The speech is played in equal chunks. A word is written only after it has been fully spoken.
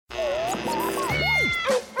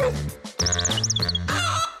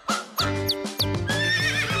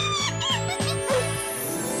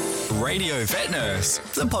Radio Vet Nurse,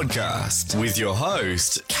 the podcast, with your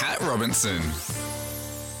host, Kat Robinson.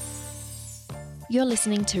 You're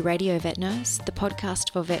listening to Radio Vet Nurse, the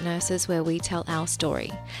podcast for vet nurses where we tell our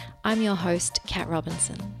story. I'm your host, Kat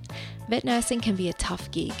Robinson. Vet nursing can be a tough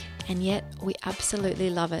gig, and yet we absolutely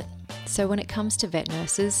love it. So when it comes to vet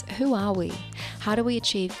nurses, who are we? How do we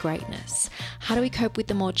achieve greatness? How do we cope with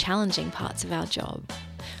the more challenging parts of our job?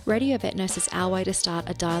 Radio Vet Nurse is our way to start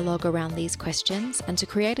a dialogue around these questions and to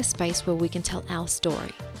create a space where we can tell our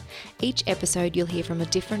story. Each episode you'll hear from a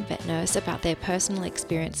different vet nurse about their personal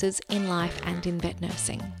experiences in life and in vet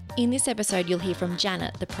nursing. In this episode you'll hear from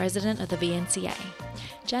Janet, the president of the VNCA.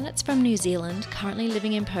 Janet's from New Zealand, currently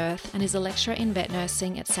living in Perth, and is a lecturer in vet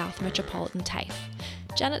nursing at South Metropolitan TAFE.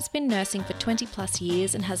 Janet's been nursing for 20 plus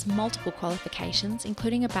years and has multiple qualifications,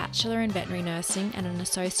 including a Bachelor in Veterinary Nursing and an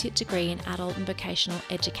Associate degree in Adult and Vocational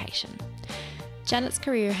Education. Janet's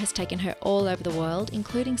career has taken her all over the world,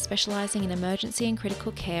 including specialising in emergency and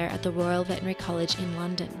critical care at the Royal Veterinary College in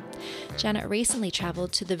London. Janet recently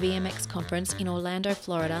travelled to the VMX conference in Orlando,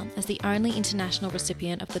 Florida, as the only international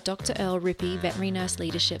recipient of the Dr. Earl Rippey Veterinary Nurse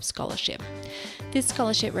Leadership Scholarship. This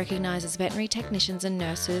scholarship recognises veterinary technicians and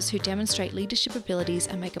nurses who demonstrate leadership abilities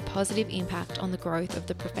and make a positive impact on the growth of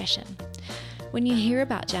the profession. When you hear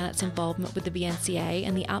about Janet's involvement with the VNCA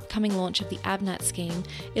and the upcoming launch of the ABNAT scheme,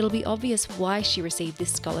 it'll be obvious why she received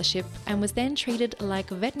this scholarship and was then treated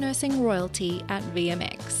like vet nursing royalty at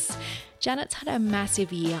VMX. Janet's had a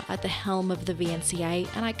massive year at the helm of the VNCA,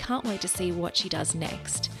 and I can't wait to see what she does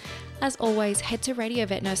next. As always, head to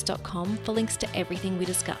radiovetnurse.com for links to everything we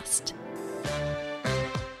discussed.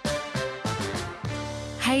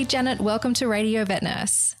 Hey Janet, welcome to Radio Vet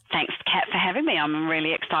Nurse. Thanks, Kat, for having me. I'm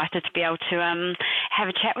really excited to be able to have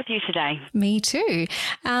a chat with you today. Me too.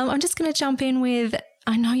 I'm just going to jump in with,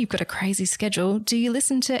 I know you've got a crazy schedule. Do you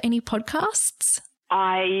listen to any podcasts?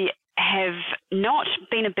 I have not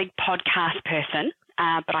been a big podcast person,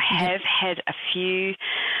 but I have had a few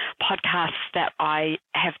podcasts that I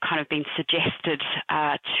have kind of been suggested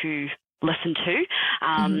to listen to.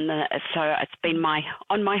 So it's been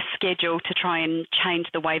on my schedule to try and change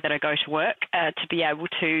the way that I go to work to be able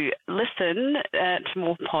to listen to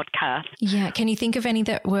more podcasts. Yeah. Can you think of any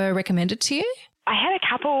that were recommended to you? I had a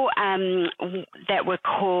couple that were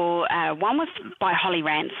called, one was by Holly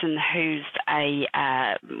Ranson, who's a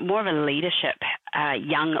more of a leadership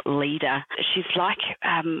young leader. She's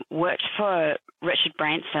worked for Richard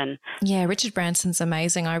Branson. Yeah, Richard Branson's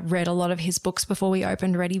amazing. I read a lot of his books before we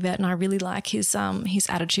opened ReadyVet, and I really like his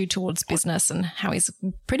attitude towards business and how he's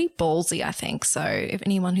pretty ballsy, I think. So if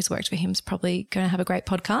anyone who's worked for him is probably going to have a great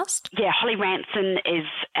podcast. Yeah, Holly Ranson is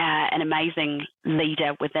an amazing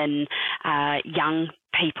leader within young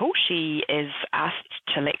people. She is asked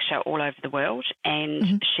to lecture all over the world,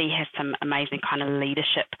 and she has some amazing kind of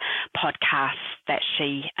leadership podcasts that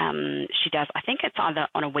she does. I think it's either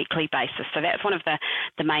on a weekly basis. So that's one of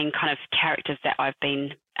the main kind of characters that I've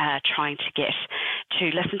been trying to get to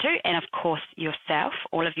listen to. And of course, yourself,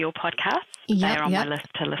 all of your podcasts, they're on my list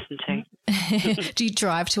to listen to. Do you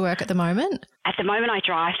drive to work at the moment? At the moment, I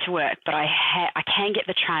drive to work, but I can get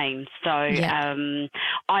the train. So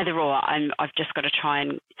either or, I've just got to try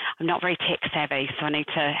and I'm not very tech savvy, so I need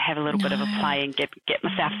to have a little bit of a play and get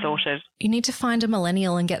myself sorted. You need to find a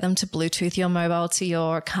millennial and get them to Bluetooth your mobile to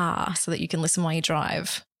your car so that you can listen while you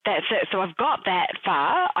drive. That's it. So I've got that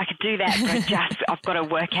far. I could do that, but I've got to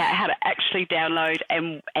work out how to actually download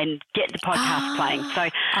and get the podcast playing. So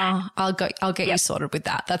I'll get you sorted with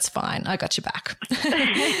that. That's fine. I got your back.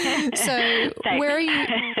 So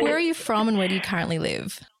where are you from and where do you currently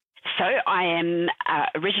live? So I am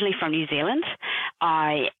originally from New Zealand.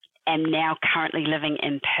 I am now currently living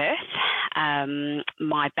in Perth.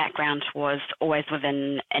 My background was always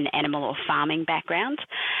within an animal or farming background.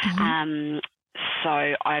 So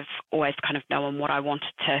I've always kind of known what I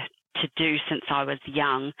wanted to do since I was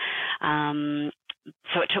young.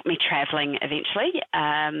 So it took me travelling eventually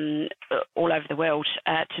all over the world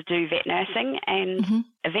to do vet nursing, and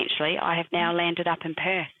eventually I have now landed up in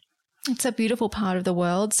Perth. It's a beautiful part of the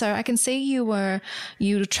world. So I can see you were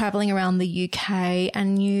travelling around the UK,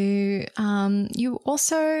 and you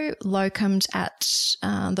also locumed at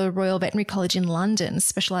the Royal Veterinary College in London,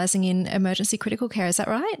 specialising in emergency critical care. Is that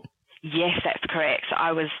right? Yes, that's correct.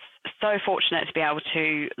 I was so fortunate to be able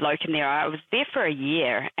to locum there. I was there for a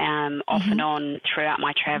year, off and on throughout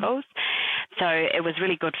my travels. So it was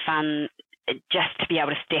really good fun just to be able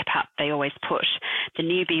to step up. They always put the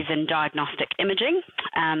newbies in diagnostic imaging,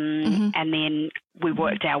 and then we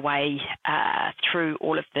worked our way through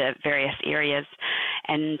all of the various areas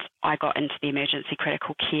and I got into the emergency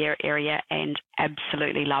critical care area and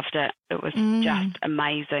absolutely loved it. It was just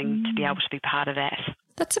amazing to be able to be part of that.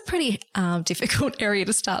 That's a pretty difficult area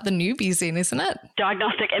to start the newbies in, isn't it?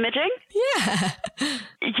 Diagnostic imaging? Yeah.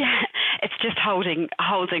 Yeah, it's just holding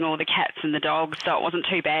all the cats and the dogs, so it wasn't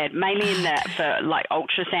too bad. Mainly in that for like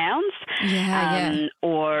ultrasounds,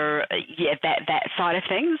 or that side of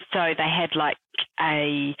things. So they had like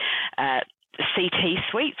a CT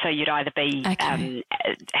suite, so you'd either be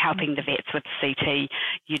helping the vets with CT,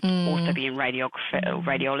 you'd also be in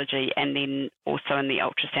radiology, and then also in the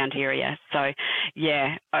ultrasound area. So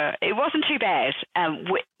it wasn't too bad.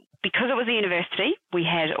 Because it was a university, we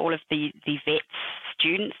had all of the vets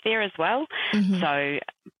students there as well. So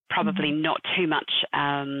probably not too much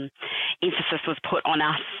emphasis was put on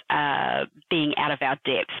us being out of our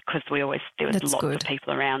depth, because there was lots of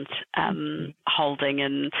people around holding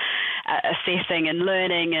and assessing and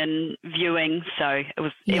learning and viewing. So it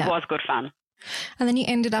was good fun. And then you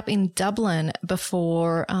ended up in Dublin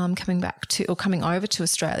before coming over to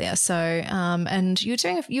Australia. So and you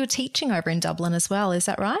were teaching over in Dublin as well. Is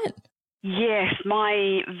that right? Yes,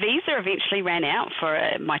 my visa eventually ran out for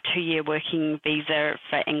my 2-year working visa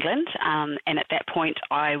for England, and at that point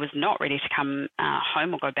I was not ready to come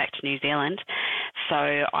home or go back to New Zealand, so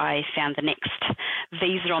I found the next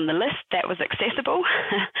visa on the list that was accessible,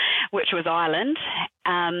 which was Ireland,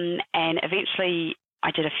 and eventually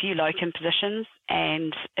I did a few locum positions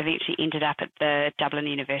and eventually ended up at the Dublin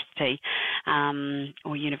University,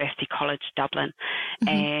 or University College Dublin,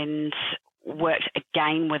 and worked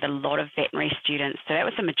again with a lot of veterinary students. So that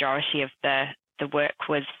was the majority of the work,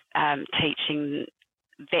 was teaching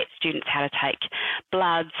vet students how to take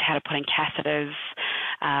bloods, how to put in catheters,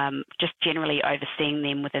 just generally overseeing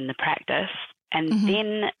them within the practice. And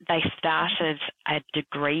then they started a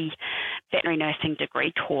veterinary nursing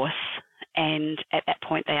degree course. And at that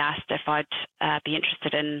point they asked if I'd be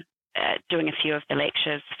interested in doing a few of the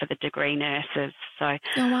lectures for the degree nurses. So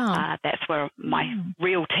that's where my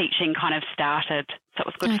real teaching kind of started. So it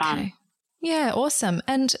was good fun. Yeah, awesome.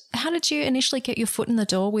 And how did you initially get your foot in the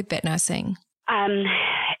door with vet nursing?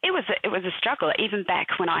 It was a struggle. Even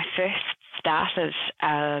back when I first started,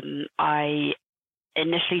 I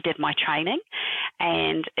initially did my training,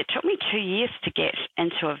 and it took me 2 years to get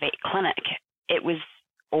into a vet clinic. It was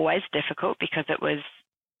always difficult because it was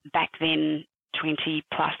back then, 20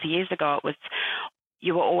 plus years ago,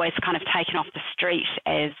 you were always kind of taken off the street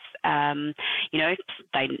as,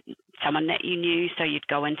 someone that you knew, so you'd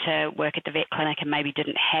go into work at the vet clinic and maybe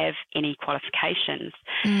didn't have any qualifications.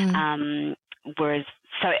 And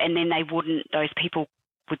then those people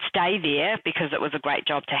would stay there because it was a great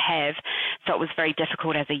job to have. So it was very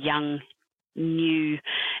difficult as a young,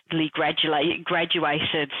 newly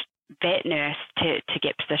graduated vet nurse to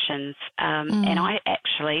get positions, and I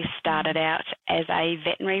actually started out as a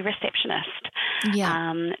veterinary receptionist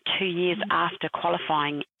 2 years after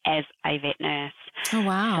qualifying as a vet nurse. Oh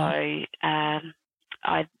wow. So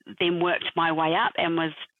I then worked my way up and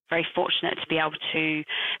was very fortunate to be able to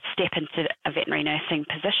step into a veterinary nursing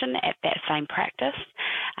position at that same practice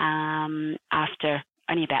after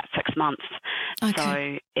only about 6 months.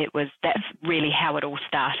 So that's really how it all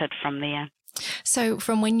started from there. So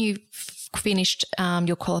from when you finished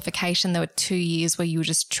your qualification, there were 2 years where you were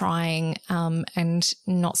just trying and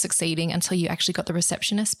not succeeding until you actually got the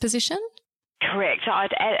receptionist position? Correct.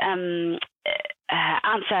 I'd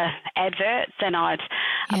answer adverts and I'd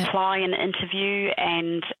apply and interview,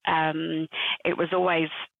 and it was always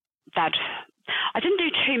that I didn't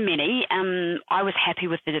do too many. I was happy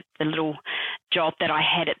with the little job that I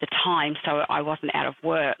had at the time, so I wasn't out of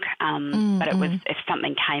work. But it was, if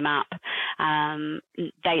something came up,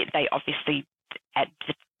 they obviously at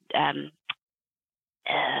the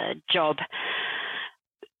job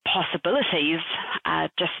possibilities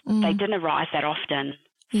they didn't arise that often.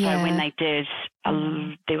 So when they did,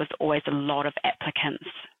 there was always a lot of applicants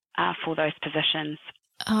for those positions.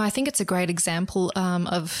 Oh, I think it's a great example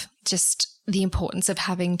of just the importance of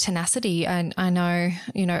having tenacity. And I know,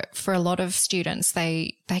 for a lot of students,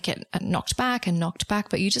 they get knocked back,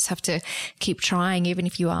 but you just have to keep trying, even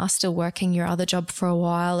if you are still working your other job for a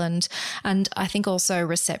while. And I think also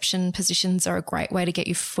reception positions are a great way to get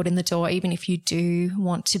your foot in the door, even if you do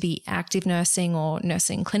want to be active nursing or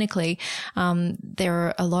nursing clinically. There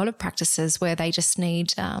are a lot of practices where they just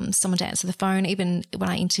need someone to answer the phone. Even when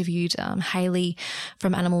I interviewed Hayley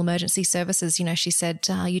from Animal Emergency Services, she said,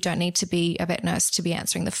 you don't don't need to be a vet nurse to be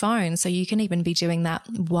answering the phone. So you can even be doing that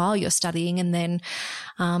while you're studying, and then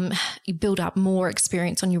you build up more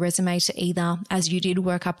experience on your resume to either, as you did,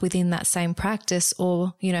 work up within that same practice,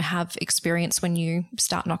 or, you know, have experience when you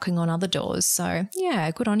start knocking on other doors. So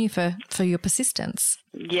yeah, good on you for your persistence.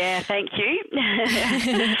 Yeah, thank you.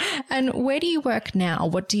 And where do you work now?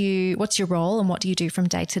 What's your role and what do you do from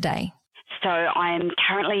day to day? So I am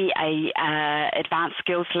currently a advanced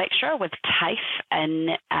skills lecturer with TAFE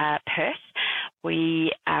in Perth.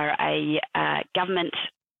 We are a government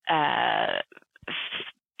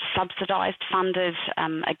subsidised, funded,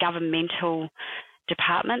 a governmental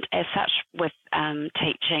department as such, with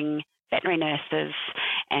teaching veterinary nurses,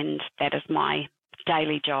 and that is my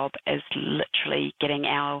daily job, is literally getting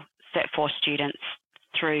our Cert 4 students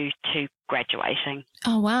through to graduating.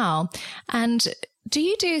 Oh, wow. And do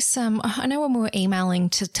you do I know when we were emailing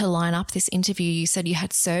to line up this interview, you said you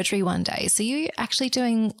had surgery one day. So you actually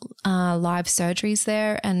doing live surgeries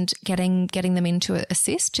there and getting them into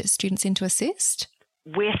students into assist?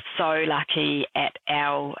 We're so lucky at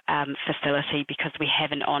our facility because we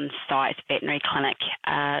have an on-site veterinary clinic.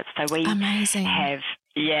 So we Amazing.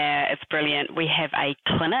 Yeah, it's brilliant. We have a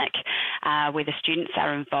clinic where the students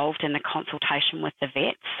are involved in the consultation with the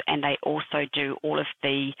vets, and they also do all of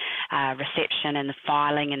the reception and the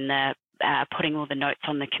filing and the putting all the notes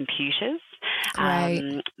on the computers.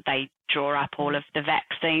 Great. They draw up all of the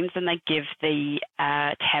vaccines, and they give the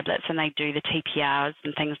tablets, and they do the TPRs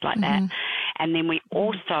and things like that. And then we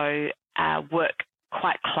also work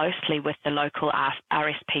quite closely with the local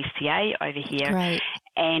RSPCA over here. Great.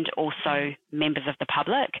 And also members of the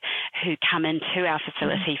public who come into our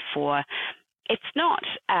facility for, it's not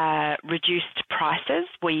reduced prices.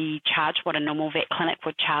 We charge what a normal vet clinic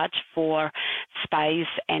would charge for spays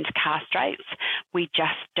and castrates. We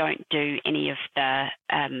just don't do any of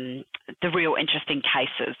the real interesting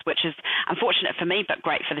cases, which is unfortunate for me, but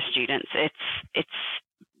great for the students. It's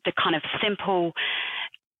the kind of simple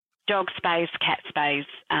dog spays, cat spays,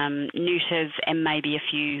 neuters, and maybe a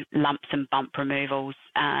few lumps and bump removals,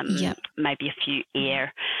 maybe a few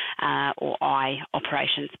ear or eye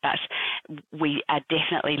operations. But we are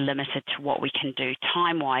definitely limited to what we can do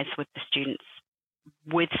time-wise with the students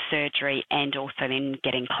with surgery, and also then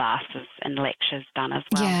getting classes and lectures done as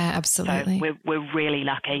well. Yeah, absolutely. So we're really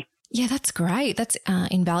lucky. Yeah, that's great. That's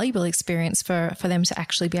invaluable experience for them to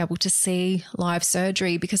actually be able to see live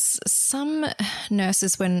surgery, because some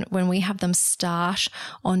nurses, when we have them start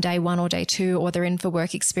on day 1 or day 2, or they're in for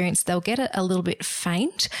work experience, they'll get a little bit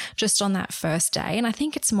faint just on that first day. And I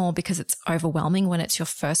think it's more because it's overwhelming when it's your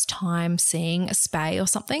first time seeing a spay or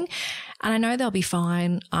something. And I know they'll be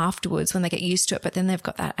fine afterwards when they get used to it, but then they've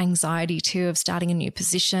got that anxiety too of starting a new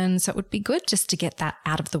position. So it would be good just to get that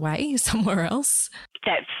out of the way somewhere else.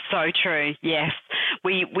 That's so true, yes.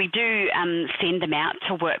 We do send them out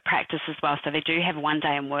to work practice as well. So they do have one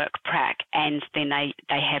day in work prac, and then they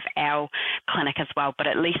have our clinic as well. But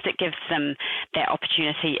at least it gives them that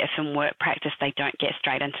opportunity if in work practice they don't get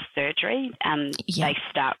straight into surgery. They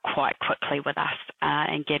start quite quickly with us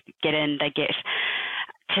and get in. They get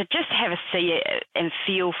to just have a see and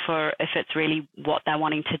feel for if it's really what they're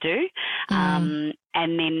wanting to do.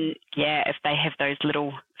 And then, if they have those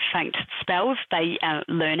little faint spells, they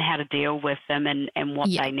learn how to deal with them and what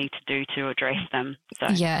they need to do to address them. So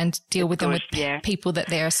and deal with them with people that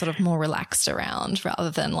they're sort of more relaxed around, rather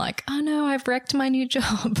than like, oh no, I've wrecked my new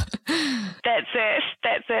job. That's it.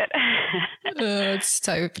 It's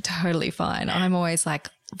so totally fine. I'm always like,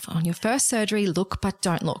 on your first surgery, look but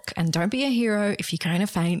don't look, and don't be a hero. If you're going to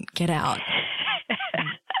faint, get out.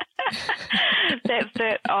 That's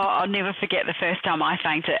it. Oh, I'll never forget the first time I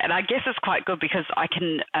fainted. And I guess it's quite good because I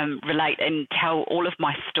can relate and tell all of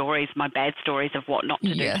my stories, my bad stories of what not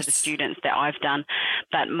to do to the students that I've done.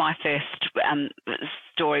 But my first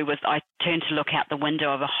story was I turned to look out the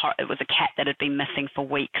window of it was a cat that had been missing for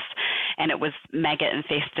weeks, and it was maggot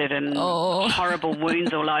infested and horrible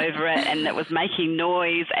wounds all over it, and it was making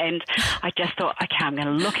noise. And I just thought, okay, I'm going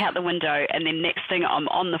to look out the window. And then next thing I'm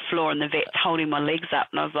on the floor and the vet's holding my legs up,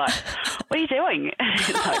 and I was like, what are you doing?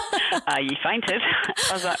 He's like, you fainted.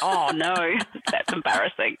 I was like, oh no, that's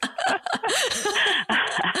embarrassing.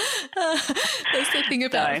 That's the thing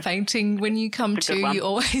about fainting. When you come to, you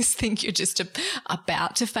always think you're just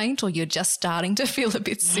about to faint, or you're just starting to feel a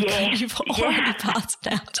bit sick and you've already passed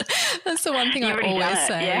out. That's the one thing I always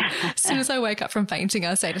say. Yeah. As soon as I wake up from fainting,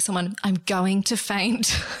 I say to someone, I'm going to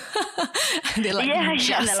faint. And they're like, and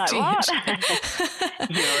they're like, what?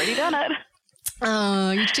 You've already done it.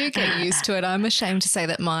 Oh, you do get used to it. I'm ashamed to say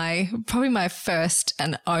that probably my first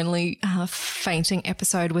and only fainting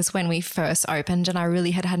episode was when we first opened, and I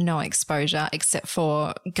really had no exposure except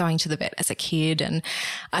for going to the vet as a kid, and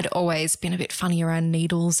I'd always been a bit funny around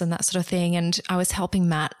needles and that sort of thing. And I was helping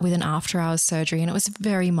Matt with an after-hours surgery, and it was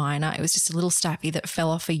very minor. It was just a little stappy that fell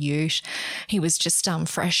off a ute. He was just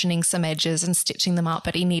freshening some edges and stitching them up,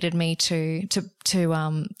 but he needed me to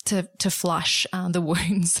flush the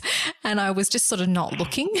wounds, and I was just sort of not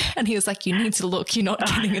looking, and he was like, you need to look, you're not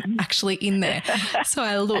getting it actually in there. So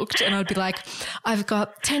I looked, and I'd be like, I've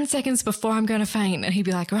got 10 seconds before I'm going to faint, and he'd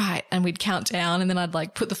be like, right, and we'd count down, and then I'd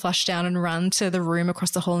like put the flush down and run to the room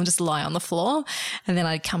across the hall and just lie on the floor, and then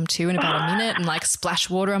I'd come to in about a minute and like splash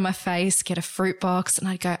water on my face, get a fruit box, and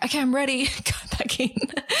I'd go, okay, I'm ready, go back in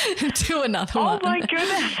and do another one. Oh my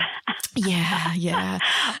goodness. Yeah.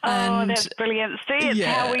 Oh, that's brilliant. See, it's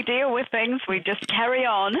how we deal with things. We just carry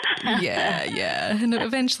on. Yeah. And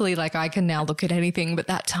eventually, like, I can now look at anything. But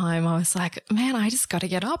that time I was like, man, I just got to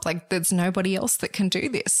get up. Like, there's nobody else that can do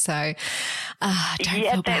this. So don't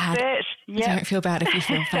feel bad. That's it. Yep. Don't feel bad if you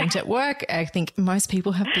feel faint at work. I think most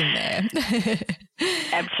people have been there.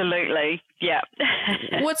 Absolutely. Yeah.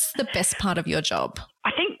 What's the best part of your job?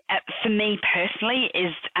 I think for me personally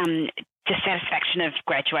is the satisfaction of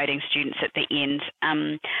graduating students at the end.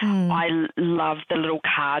 I love the little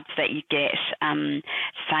cards that you get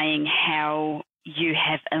saying how you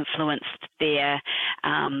have influenced their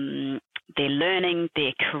learning,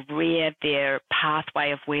 their career, their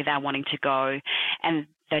pathway of where they're wanting to go. And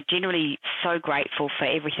they're generally so grateful for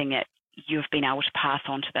everything that you've been able to pass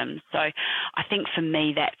on to them. So I think for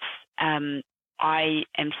me that's I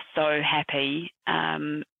am so happy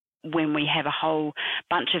when we have a whole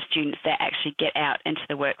bunch of students that actually get out into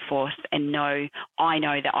the workforce and I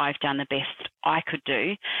know that I've done the best I could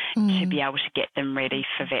do to be able to get them ready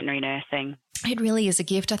for veterinary nursing. It really is a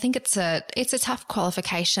gift. I think it's a tough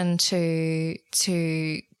qualification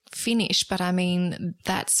to finish, but I mean,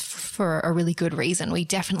 that's for a really good reason. We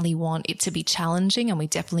definitely want it to be challenging, and we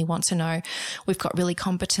definitely want to know we've got really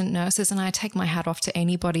competent nurses, and I take my hat off to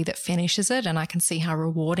anybody that finishes it, and I can see how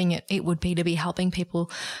rewarding it would be to be helping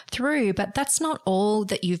people through. But that's not all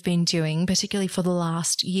that you've been doing, particularly for the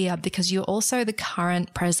last year, because you're also the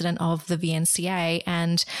current president of the VNCA,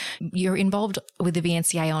 and you're involved with the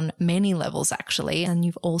VNCA on many levels actually, and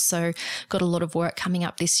you've also got a lot of work coming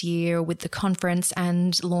up this year with the conference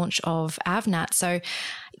and launch of AVNAT. So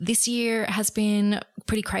this year has been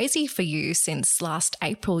pretty crazy for you since last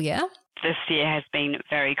April, yeah? This year has been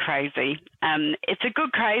very crazy. It's a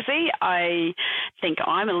good crazy. I think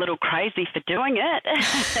I'm a little crazy for doing it,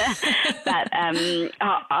 but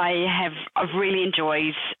I've really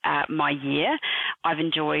enjoyed my year. I've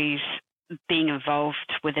enjoyed being involved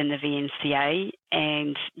within the VNCA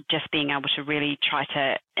and just being able to really try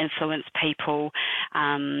to influence people.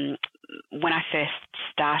 When I first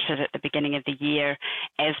started at the beginning of the year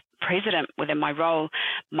as president within my role,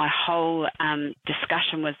 my whole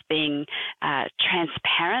discussion was being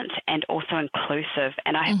transparent and also inclusive.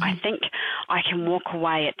 And I think I can walk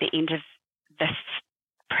away at the end of this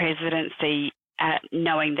presidency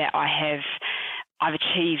knowing that I've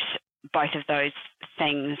achieved both of those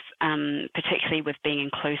things, particularly with being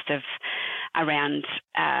inclusive around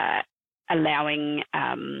allowing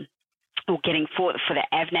or getting for the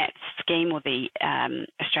AVNAT scheme, or the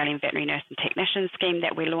Australian Veterinary Nurse and Technician scheme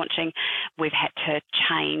that we're launching. We've had to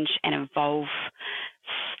change and involve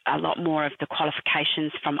a lot more of the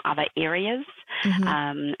qualifications from other areas.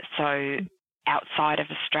 So outside of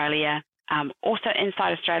Australia, also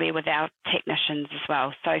inside Australia with our technicians as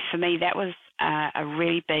well. So for me, that was a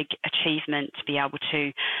really big achievement to be able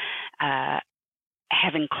to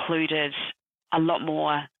have included a lot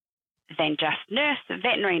more than just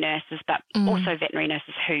veterinary nurses, but also veterinary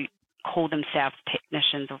nurses who call themselves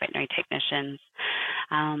technicians or veterinary technicians,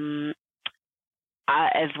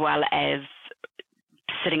 as well as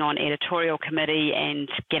sitting on editorial committee and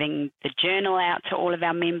getting the journal out to all of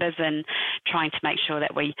our members and trying to make sure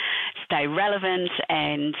that we stay relevant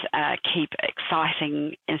and keep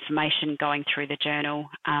exciting information going through the journal.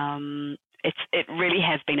 It really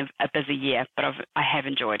has been a busy year, but I have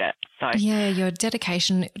enjoyed it. So yeah, your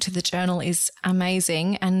dedication to the journal is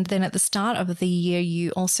amazing. And then at the start of the year, you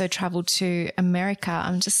also travelled to America.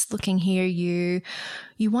 I'm just looking here. You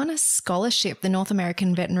won a scholarship, the North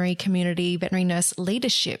American Veterinary Community Veterinary Nurse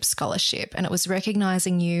Leadership Scholarship, and it was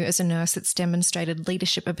recognising you as a nurse that's demonstrated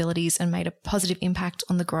leadership abilities and made a positive impact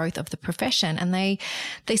on the growth of the profession. And they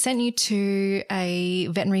sent you to a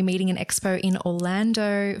veterinary meeting and expo in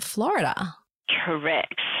Orlando, Florida.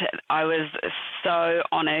 Correct. I was so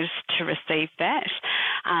honoured to receive that.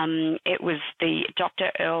 It was the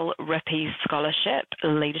Dr. Earl Rippey Scholarship,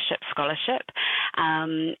 Leadership Scholarship,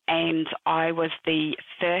 and I was the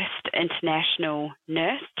first international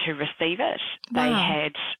nurse to receive it. Wow. They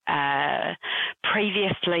had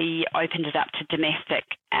previously opened it up to domestic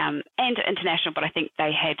and international, but I think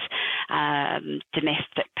they had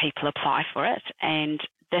domestic people apply for it, and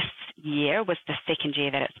this year was the second year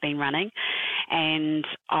that it's been running, and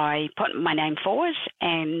I put my name forward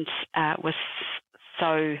and was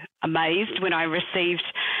so amazed when I received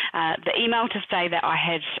the email to say that I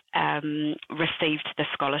had received the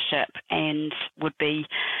scholarship and would be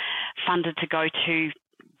funded to go to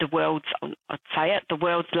the world's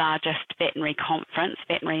largest veterinary conference,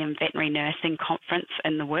 veterinary and veterinary nursing conference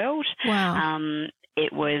in the world. Wow.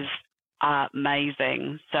 It was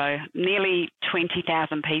amazing. So nearly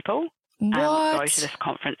 20,000 people go to this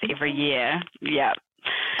conference every year. Yeah.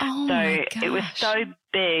 Oh so my gosh. It was so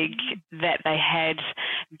big that they had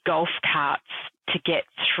golf carts to get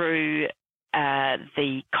through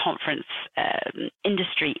the conference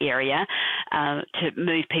industry area to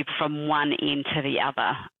move people from one end to the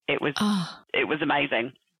other. It was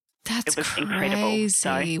amazing. That's it was crazy. incredible.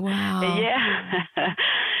 So, wow. Yeah.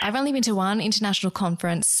 I've only been to one international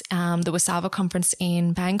conference, the WASAVA conference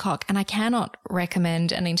in Bangkok, and I cannot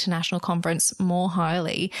recommend an international conference more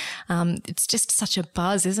highly. It's just such a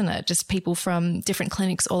buzz, isn't it? Just people from different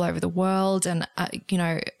clinics all over the world and,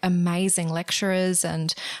 amazing lecturers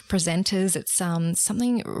and presenters. It's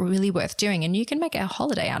something really worth doing, and you can make a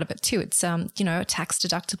holiday out of it too. It's, a tax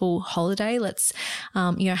deductible holiday. Let's,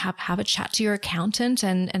 have a chat to your accountant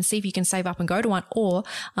and see if you can save up and go to one, or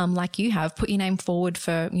like you have, put your name forward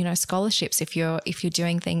for scholarships if you're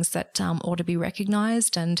doing things that ought to be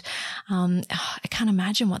recognised. And I can't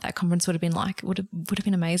imagine what that conference would have been like. It would have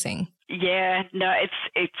been amazing. Yeah, no,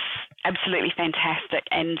 it's absolutely fantastic.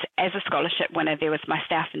 And as a scholarship winner, there was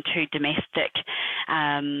myself and two domestic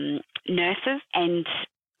nurses, and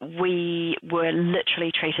we were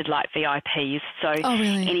literally treated like VIPs. So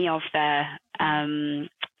really? Any of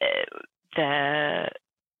the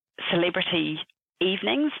celebrity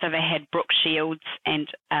evenings, so they had Brooke Shields and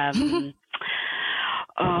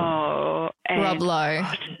Rob Lowe.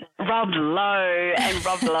 Rob Lowe,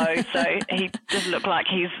 so he doesn't look like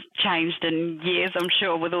he's changed in years, I'm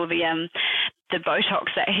sure, with all the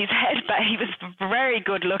Botox that he's had, but he was a very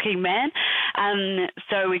good-looking man.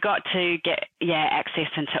 So we got to get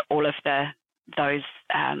access into all of those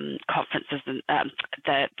conferences and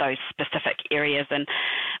those specific areas, and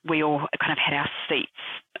we all kind of had our seats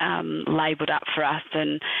labelled up for us,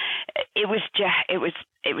 and it was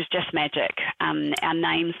just magic. Our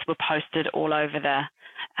names were posted all over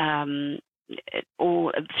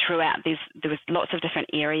all throughout. There was lots of different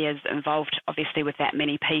areas involved, obviously, with that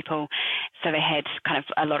many people. So they had kind of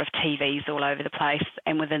a lot of TVs all over the place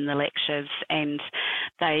and within the lectures. And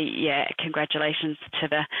congratulations to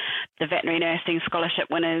the veterinary nursing scholarship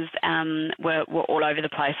winners. Were all over the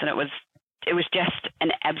place, and it was just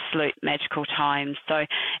an absolute magical time. So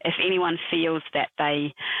if anyone feels that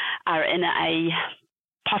they are in a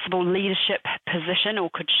possible leadership position or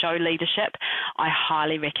could show leadership, I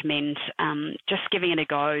highly recommend just giving it a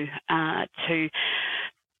go.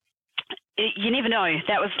 You never know.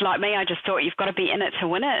 That was like me. I just thought you've got to be in it to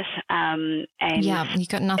win it. And you've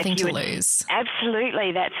got nothing to lose.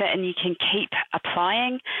 Absolutely, that's it. And you can keep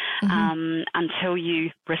applying until you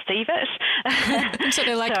receive it. So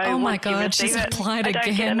they're like, so oh my God, she's applied again. I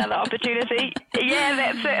don't get another opportunity. Yeah,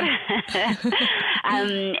 that's it.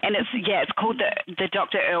 And it's called the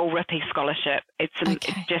Dr. Earl Rippey Scholarship. It's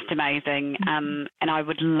just amazing. And I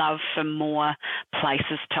would love for more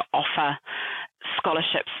places to offer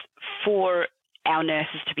scholarships for our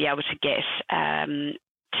nurses to be able to get to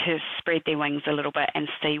spread their wings a little bit and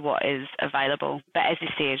see what is available. But as you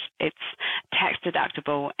said, it's tax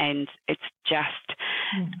deductible, and it's just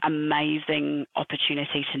amazing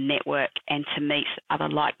opportunity to network and to meet other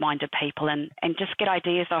like-minded people and just get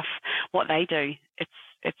ideas off what they do.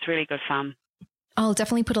 It's really good fun. I'll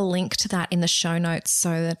definitely put a link to that in the show notes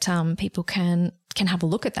so that people can have a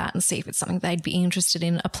look at that and see if it's something they'd be interested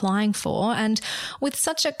in applying for. And with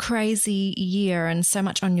such a crazy year and so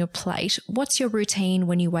much on your plate, what's your routine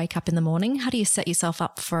when you wake up in the morning? How do you set yourself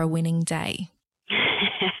up for a winning day?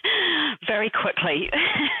 Very quickly.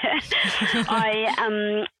 As I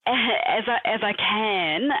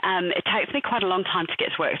can, it takes me quite a long time to get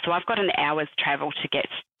to work. So I've got an hour's travel to get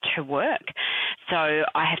to work. So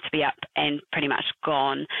I have to be up and pretty much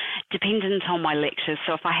gone, dependent on my lectures.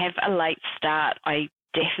 So if I have a late start, I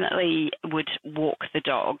definitely would walk the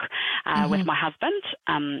dog with my husband.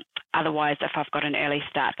 Otherwise, if I've got an early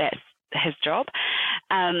start, that's his job.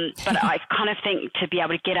 But I kind of think to be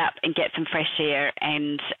able to get up and get some fresh air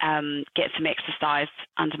and get some exercise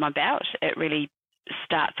under my belt, it really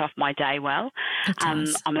starts off my day well.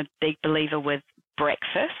 I'm a big believer with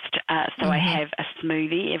breakfast, so I have a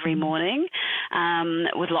smoothie every morning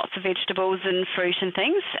with lots of vegetables and fruit and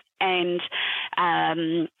things. And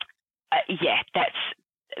that's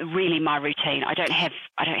really my routine. I don't have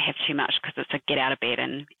too much because it's a get out of bed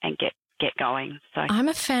and get going. So I'm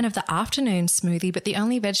a fan of the afternoon smoothie, but the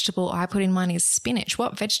only vegetable I put in mine is spinach.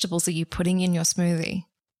 What vegetables are you putting in your smoothie?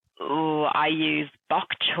 Oh, I use bok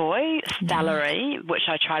choy, celery, which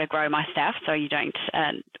I try to grow myself, so you don't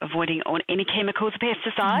avoiding any chemicals or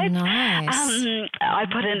pesticides. Nice. I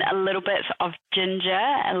put in a little bit of ginger,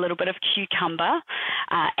 a little bit of cucumber,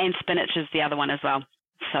 and spinach is the other one as well.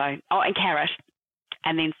 So, and carrot,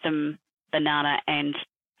 and then some banana and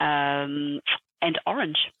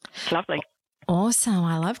orange. It's lovely. Awesome.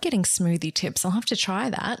 I love getting smoothie tips. I'll have to try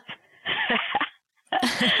that.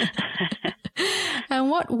 And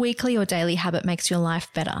what weekly or daily habit makes your life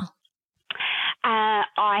better?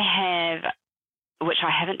 I have, which I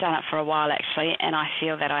haven't done it for a while actually, and I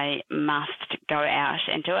feel that I must go out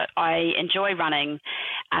and do it. I enjoy running.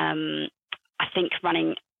 I think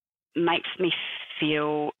running makes me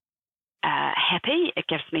feel happy. It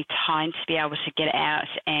gives me time to be able to get out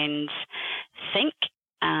and think.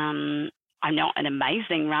 I'm not an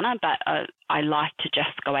amazing runner, but I like to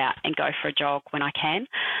just go out and go for a jog when I can.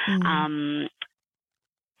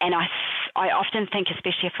 And I often think,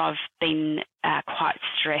 especially if I've been quite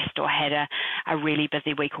stressed or had a really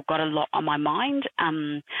busy week or got a lot on my mind,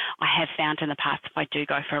 I have found in the past if I do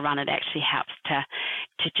go for a run, it actually helps to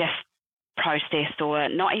just process or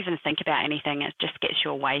not even think about anything. It just gets you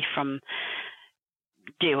away from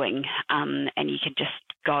doing, and you can just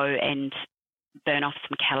go and burn off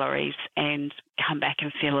some calories and come back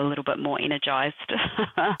and feel a little bit more energized.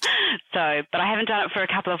 But I haven't done it for a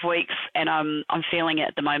couple of weeks and I'm feeling it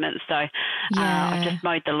at the moment. So I've just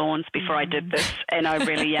mowed the lawns before I did this, and I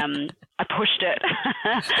really I pushed it.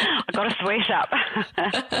 I got a sweat up.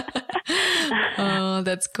 Oh,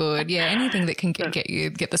 that's good. Yeah, anything that can get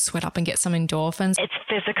the sweat up and get some endorphins. It's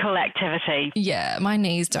physical activity. Yeah, my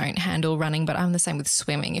knees don't handle running, but I'm the same with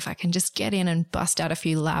swimming. If I can just get in and bust out a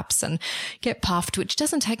few laps and get puffed, which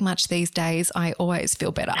doesn't take much these days, I always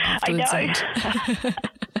feel better afterwards. I know.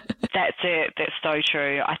 That's it. That's so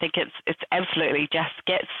true. I think it's absolutely just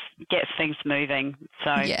gets things moving.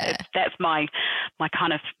 So that's my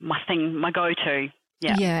kind of my thing, my go-to.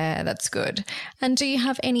 Yeah. Yeah, that's good. And do you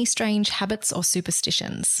have any strange habits or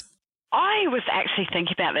superstitions? I was actually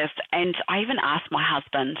thinking about this, and I even asked my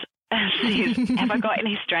husband, have I got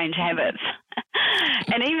any strange habits?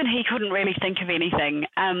 And even he couldn't really think of anything.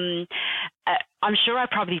 I'm sure I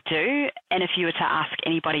probably do, and if you were to ask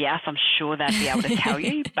anybody else, I'm sure they'd be able to tell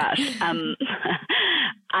you, but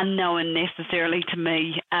unknown necessarily to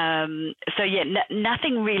me.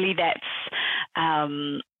 Nothing really that's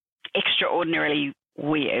extraordinarily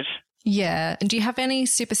weird. Yeah. And do you have any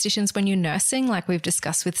superstitions when you're nursing? Like we've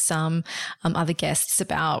discussed with some other guests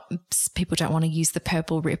about people don't want to use the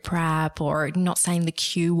purple riprap or not saying the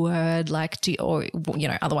Q word,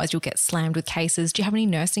 otherwise you'll get slammed with cases. Do you have any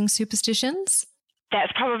nursing superstitions?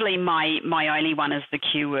 That's probably my only one is the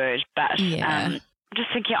Q word, but I'm just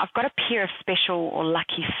thinking I've got a pair of special or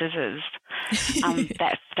lucky scissors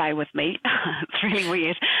that stay with me. It's really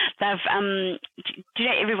weird. Do you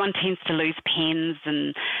know everyone tends to lose pens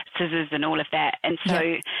and scissors and all of that? And so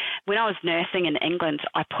when I was nursing in England,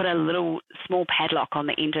 I put a little small padlock on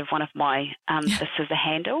the end of one of my the scissor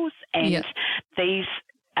handles, and these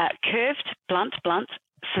curved blunt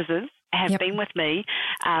scissors have been with me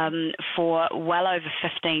for well over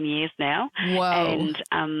 15 years now. Whoa.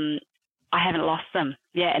 And I haven't lost them.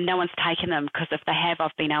 Yeah, and no one's taken them because if they have,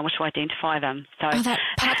 I've been able to identify them. So that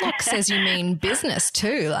padlock says you mean business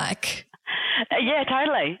too, like. Yeah,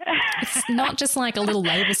 totally. It's not just like a little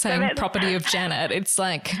label saying property of Janet. It's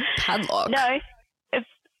like padlock. No,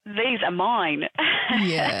 these are mine.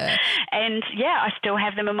 Yeah. And I still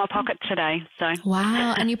have them in my pocket today. So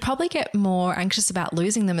wow. And you probably get more anxious about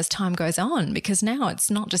losing them as time goes on because now it's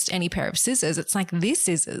not just any pair of scissors. It's like the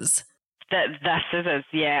scissors. The scissors,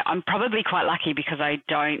 yeah. I'm probably quite lucky because I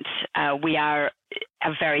don't, we are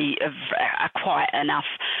a quiet enough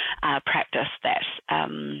practice that,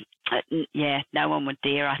 no one would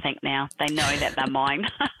dare, I think now. They know that they're mine.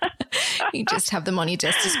 You just have them on your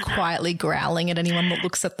desk just quietly growling at anyone that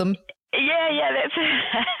looks at them. Yeah, that's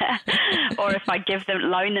it. Or if I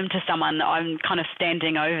loan them to someone, I'm kind of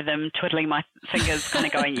standing over them, twiddling my fingers, kind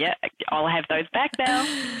of going, I'll have those back now.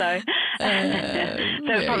 So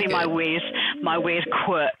it's probably my weird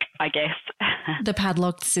quirk, I guess. The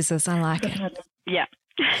padlocked scissors, I like it. Yeah.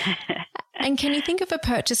 And can you think of a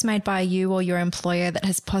purchase made by you or your employer that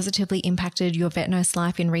has positively impacted your vet nurse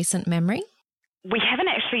life in recent memory? We haven't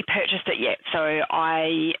actually purchased it yet. So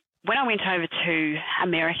when I went over to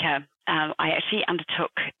America, I actually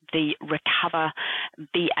undertook the Recover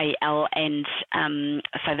BAL and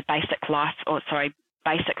so the basic life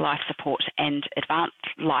support and advanced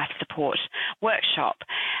life support workshop.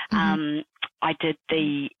 I did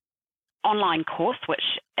the online course,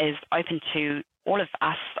 which is open to all of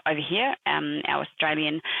us over here, our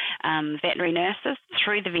Australian veterinary nurses,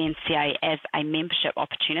 through the VNCA as a membership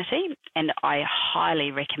opportunity, and I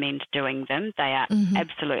highly recommend doing them. They are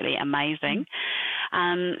absolutely amazing.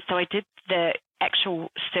 So I did the actual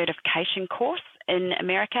certification course in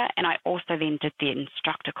America, and I also then did the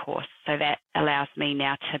instructor course, so that allows me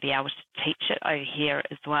now to be able to teach it over here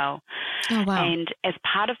as well. Oh, wow. And as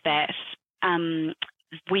part of that,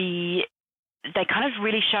 they kind of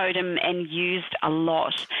really showed him and used a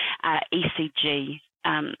lot ECG.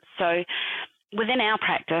 So within our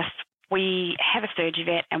practice, we have a surgery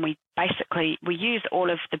vet, and we use all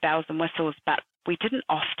of the bells and whistles, but we didn't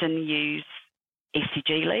often use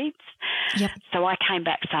ECG leads. Yep. So I came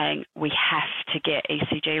back saying we have to get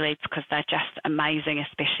ECG leads because they're just amazing,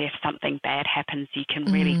 especially if something bad happens. You can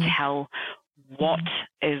really tell what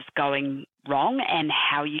is going wrong and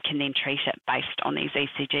how you can then treat it based on these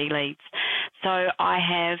ECG leads. So I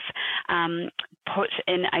have put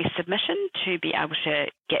in a submission to be able to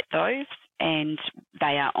get those, and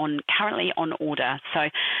they are currently on order. So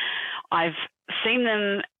I've seen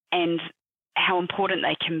them and how important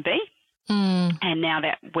they can be. And now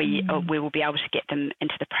that we will be able to get them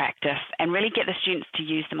into the practice and really get the students to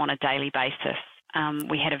use them on a daily basis.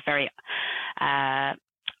 We had a very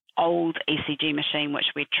old ECG machine which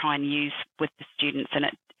we'd try and use with the students, and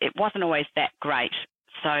it wasn't always that great.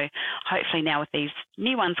 So hopefully now with these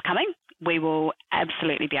new ones coming, we will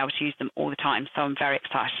absolutely be able to use them all the time. So I'm very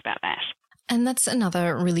excited about that. And that's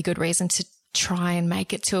another really good reason to try and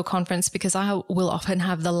make it to a conference, because I will often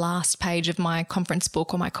have the last page of my conference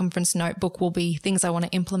book or my conference notebook will be things I want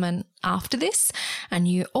to implement after this. And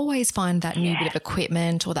you always find that new bit of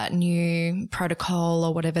equipment or that new protocol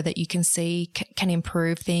or whatever that you can see can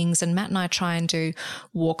improve things. And Matt and I try and do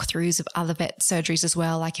walkthroughs of other vet surgeries as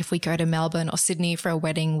well. Like if we go to Melbourne or Sydney for a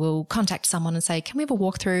wedding, we'll contact someone and say, can we have a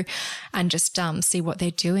walkthrough and just see what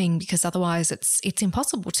they're doing? Because otherwise it's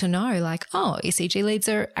impossible to know, like, oh, ECG leads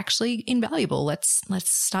are actually invaluable. Let's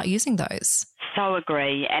start using those. So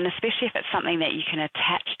agree. And especially if it's something that you can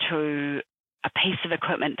attach to a piece of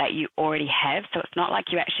equipment that you already have. So it's not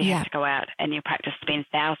like you actually have to go out and your practice spend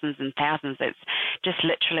thousands and thousands. It's just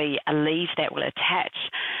literally a lead that will attach.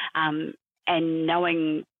 And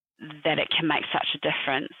knowing that it can make such a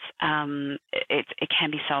difference, it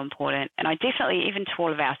can be so important. And I definitely, even to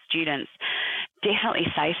all of our students, definitely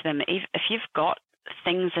say to them, if you've got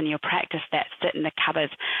things in your practice that sit in the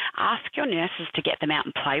cupboard, ask your nurses to get them out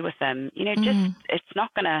and play with them. Just it's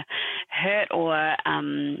not going to hurt or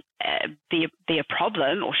be a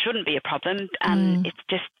problem, or shouldn't be a problem. It's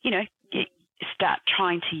just, you start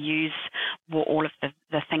trying to use all of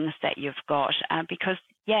the things that you've got because,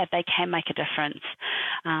 they can make a difference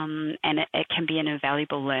and it can be an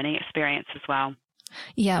invaluable learning experience as well.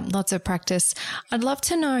 Yeah, lots of practice. I'd love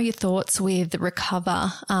to know your thoughts with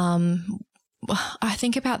Recover. I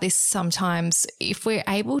think about this sometimes. If we're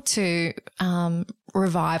able to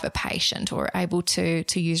revive a patient or able to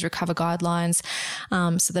use Recover guidelines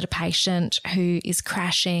so that a patient who is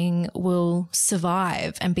crashing will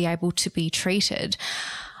survive and be able to be treated,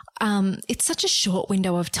 it's such a short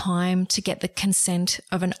window of time to get the consent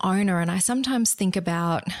of an owner. And I sometimes think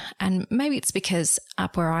about, and maybe it's because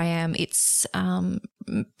up where I am, it's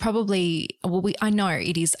probably, I know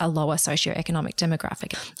it is a lower socioeconomic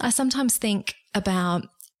demographic. I sometimes think about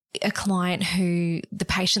a client who the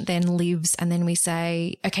patient then lives, and then we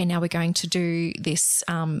say, okay, now we're going to do this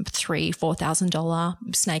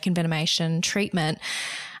 $3,000-$4,000 snake envenomation treatment.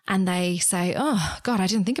 And they say, oh, God, I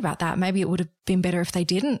didn't think about that. Maybe it would have been better if they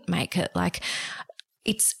didn't make it. Like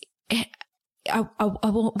I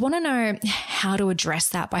want to know how to address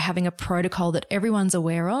that by having a protocol that everyone's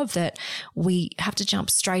aware of, that we have to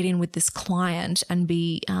jump straight in with this client and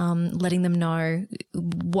be letting them know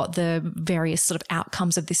what the various sort of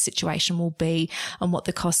outcomes of this situation will be and what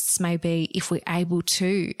the costs may be if we're able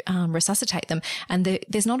to resuscitate them. And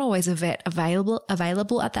there's not always a vet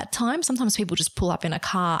available at that time. Sometimes people just pull up in a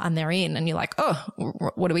car and they're in, and you're like, oh,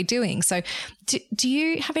 what are we doing? So do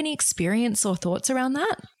you have any experience or thoughts around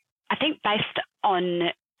that? I think based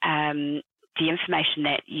on the information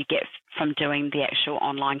that you get from doing the actual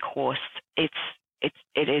online course, it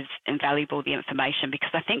it is invaluable, the information,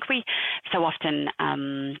 because I think we so often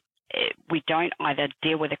we don't either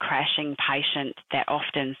deal with a crashing patient that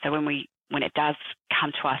often. So when it does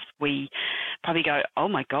come to us, we probably go, oh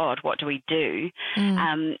my God, what do we do?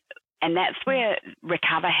 And that's where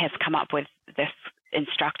Recover has come up with this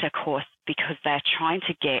instructor course, because they're trying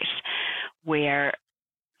to get where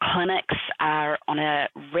clinics are on a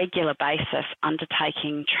regular basis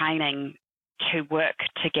undertaking training to work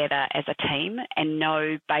together as a team and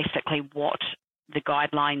know basically what the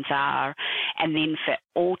guidelines are, and then for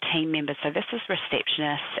all team members, so this is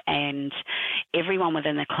receptionists and everyone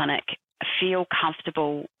within the clinic, feel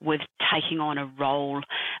comfortable with taking on a role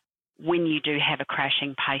when you do have a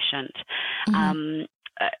crashing patient.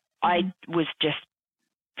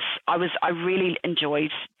 I really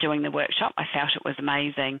enjoyed doing the workshop. I felt it was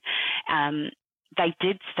amazing. They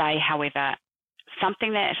did say, however,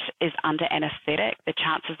 something that is under anaesthetic, the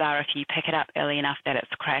chances are if you pick it up early enough that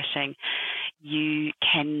it's crashing, you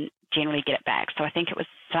can generally get it back. So I think it was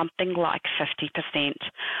something like 50%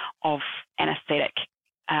 of anaesthetic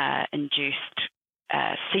induced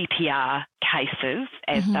CPR cases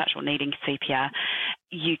as such, or needing CPR,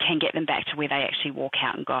 you can get them back to where they actually walk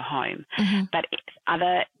out and go home. But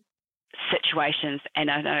other situations,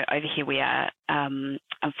 and I know over here we are,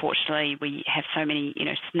 unfortunately, we have so many,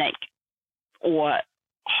 snake or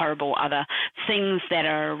horrible other things that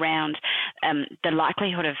are around, the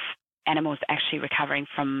likelihood of animals actually recovering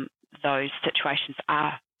from those situations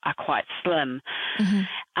are quite slim.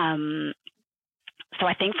 So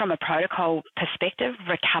I think from a protocol perspective,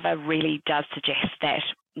 Recover really does suggest that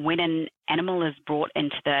when an animal is brought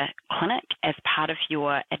into the clinic, as part of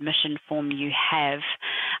your admission form, you have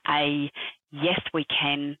a yes, we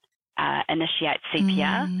can initiate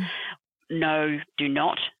CPR, no, do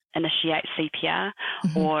not initiate CPR,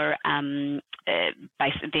 or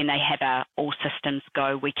basically then they have all systems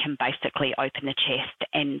go, we can basically open the chest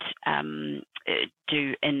and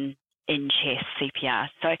do in-chest CPR.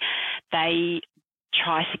 So they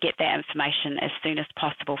try to get that information as soon as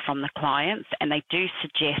possible from the clients, and they do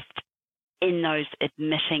suggest in those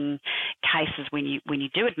admitting cases, when you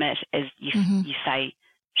do admit, is you say,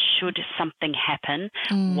 should something happen,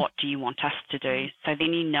 what do you want us to do? So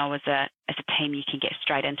then as a team you can get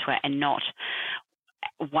straight into it and not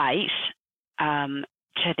wait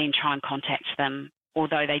to then try and contact them.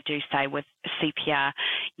 Although they do say with CPR,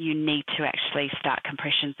 you need to actually start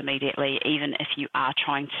compressions immediately, even if you are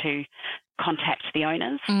trying to contact the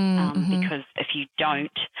owners, because if you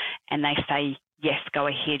don't and they say, yes, go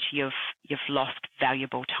ahead, you've lost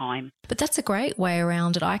valuable time. But that's a great way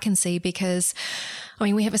around it, I can see, because,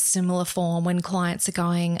 we have a similar form when clients are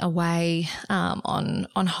going away on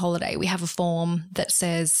holiday. We have a form that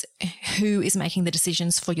says who is making the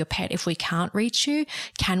decisions for your pet. If we can't reach you,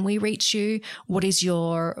 can we reach you? What is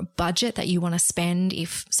your budget that you want to spend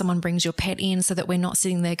if someone brings your pet in, so that we're not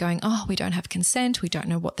sitting there going, oh, we don't have consent, we don't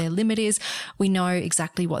know what their limit is. We know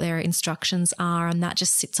exactly what their instructions are, and that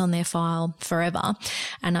just sits on their file forever.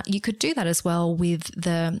 And you could do that as well with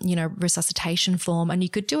the, resuscitation form, and you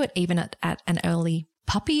could do it even at an early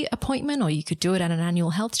puppy appointment, or you could do it at an annual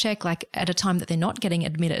health check, like at a time that they're not getting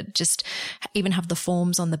admitted. Just even have the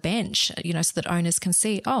forms on the bench, so that owners can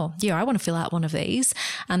see, oh, yeah, I want to fill out one of these,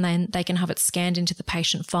 and then they can have it scanned into the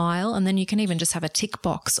patient file. And then you can even just have a tick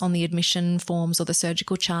box on the admission forms or the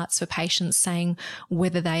surgical charts for patients saying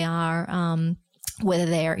whether they are, whether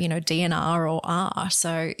they're, DNR or R.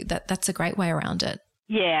 So that's a great way around it.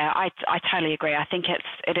 Yeah, I totally agree. I think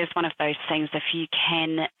it is one of those things, if you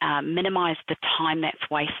can minimise the time that's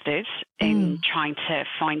wasted in trying to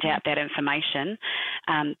find out that information,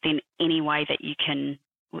 then any way that you can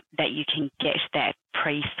get that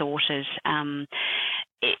pre-sorted,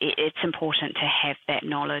 it's important to have that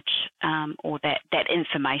knowledge or that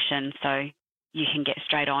information, so you can get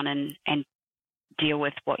straight on and deal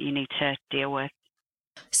with what you need to deal with.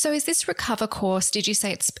 So is this Recover course, did you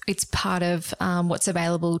say it's part of what's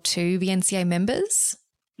available to VNCA members?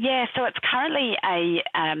 Yeah, so it's currently a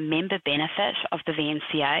member benefit of the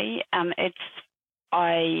VNCA. I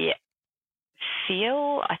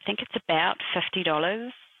think it's about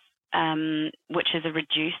 $50, which is a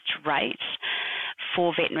reduced rate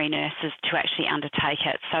for veterinary nurses to actually undertake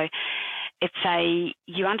it. So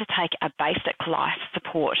you undertake a basic life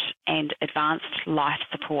support and advanced life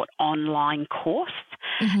support online course.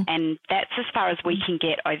 And that's as far as we can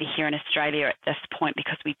get over here in Australia at this point,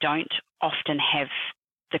 because we don't often have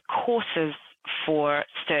the courses for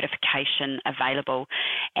certification available,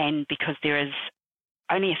 and because there is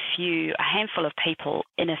only a handful of people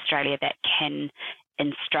in Australia that can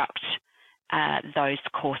instruct those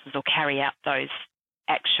courses or carry out those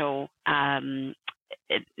actual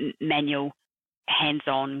manual,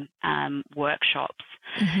 hands-on workshops.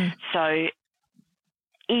 Mm-hmm. So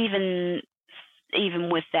even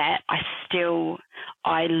with that,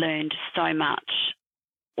 I learned so much,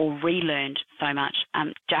 or relearned so much,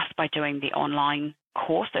 just by doing the online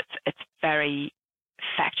course. It's very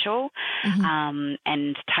factual, Mm-hmm.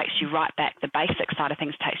 and takes you right back. The basic side of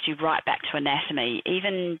things takes you right back to anatomy,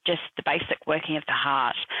 even just the basic working of the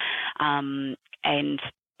heart, and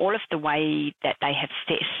all of the way that they have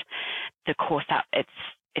set the course up. It's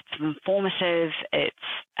informative. It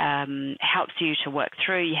helps you to work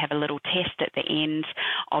through. You have a little test at the end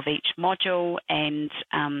of each module, and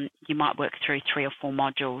you might work through 3 or 4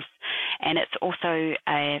 modules. And it's also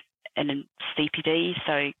a CPD,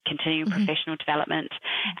 so continuing Mm-hmm. professional development,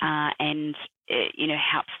 and it,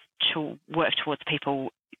 helps to work towards people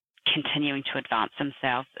continuing to advance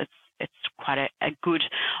themselves. It's quite a good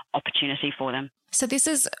opportunity for them. So this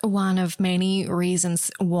is one of many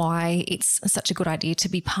reasons why it's such a good idea to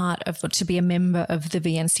be part of, or to be a member of the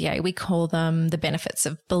VNCA. We call them the benefits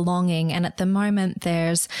of belonging. And at the moment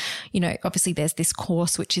there's, obviously there's this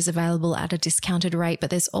course which is available at a discounted rate, but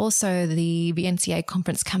there's also the VNCA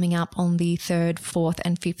conference coming up on the 3rd, 4th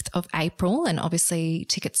and 5th of April. And obviously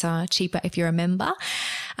tickets are cheaper if you're a member.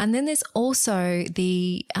 And then there's also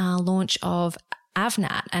the launch of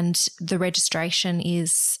AVNAT, and the registration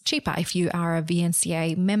is cheaper if you are a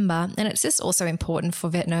VNCA member. And it's just also important for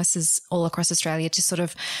vet nurses all across Australia to sort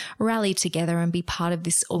of rally together and be part of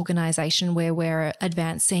this organisation where we're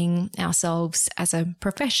advancing ourselves as a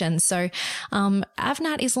profession. So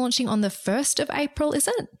AVNAT is launching on the 1st of April, is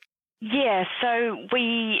it? Yeah, so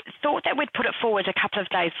we thought that we'd put it forward a couple of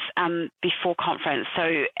days before conference.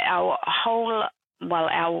 So our hope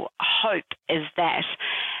is that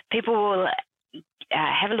people will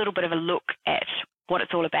have a little bit of a look at what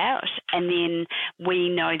it's all about, and then we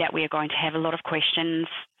know that we are going to have a lot of questions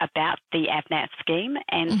about the AVNAT scheme,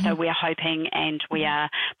 and so we are hoping, and we are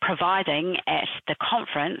providing at the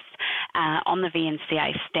conference on the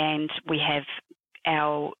VNCA stand, we have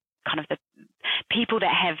our kind of the people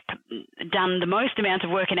that have done the most amount of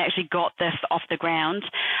work and actually got this off the ground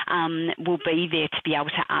will be there to be able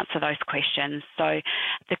to answer those questions. So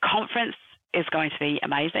the conference is going to be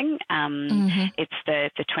amazing. It's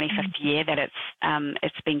the 25th year that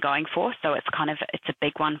it's been going for, so it's a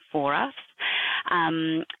big one for us.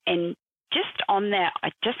 And just on that,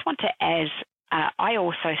 I just want to add, I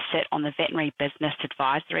also sit on the Veterinary Business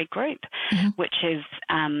Advisory Group, which is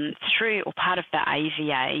through or part of the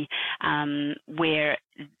AVA, where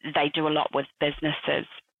they do a lot with businesses,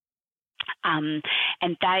 and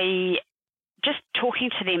they. Just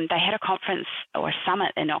talking to them, they had a conference or a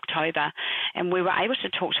summit in October, and we were able to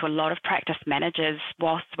talk to a lot of practice managers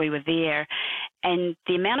whilst we were there. And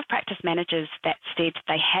the amount of practice managers that said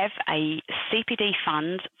they have a CPD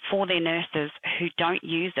fund for their nurses who don't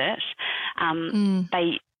use it,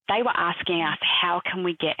 they were asking us, how can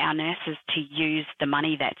we get our nurses to use the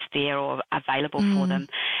money that's there or available for them?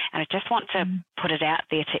 And I just want to put it out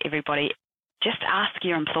there to everybody. Just ask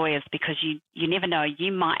your employers, because you never know,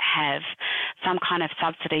 you might have some kind of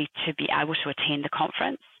subsidy to be able to attend the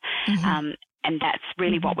conference. And that's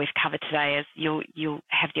really what we've covered today, is you'll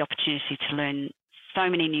have the opportunity to learn so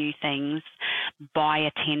many new things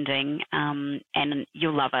by attending, and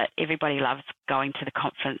you'll love it. Everybody loves going to the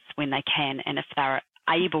conference when they can, and if they're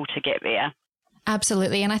able to get there.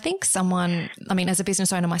 Absolutely. And I think as a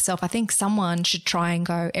business owner myself, I think someone should try and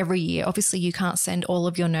go every year. Obviously, you can't send all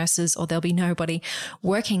of your nurses, or there'll be nobody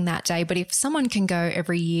working that day. But if someone can go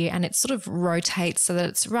every year and it sort of rotates so that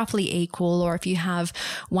it's roughly equal, or if you have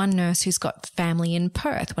one nurse who's got family in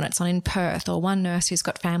Perth when it's on in Perth, or one nurse who's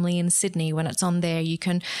got family in Sydney when it's on there, you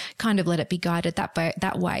can kind of let it be guided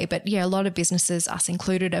that way. But yeah, a lot of businesses, us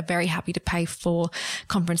included, are very happy to pay for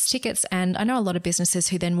conference tickets. And I know a lot of businesses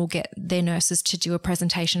who then will get their nurses to do a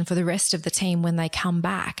presentation for the rest of the team when they come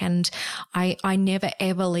back. And I never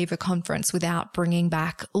ever leave a conference without bringing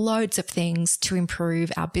back loads of things to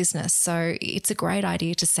improve our business. So it's a great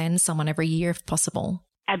idea to send someone every year if possible.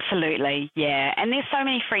 Absolutely, yeah. And there's so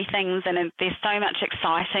many free things, and there's so much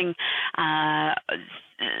exciting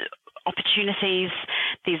opportunities.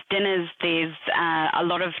 There's dinners, there's a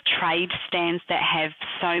lot of trade stands that have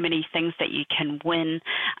so many things that you can win.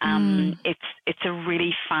 It's a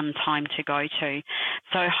really fun time to go to.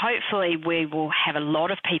 So hopefully we will have a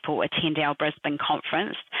lot of people attend our Brisbane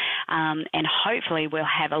conference, and hopefully we'll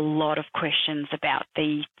have a lot of questions about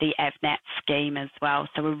the AVNAT scheme as well.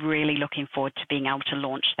 So we're really looking forward to being able to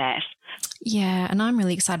launch that. Yeah, and I'm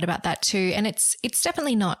really excited about that too. And it's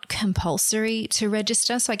definitely not compulsory to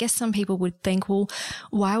register. So I guess some people would think, well,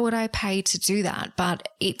 why would I pay to do that? But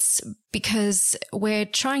it's because we're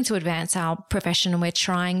trying to advance our profession and we're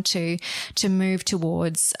trying to move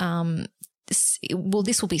towards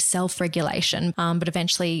this will be self-regulation, but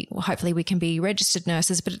eventually, hopefully, we can be registered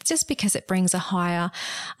nurses. But it's just because it brings a higher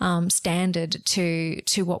standard to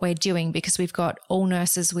what we're doing, because we've got all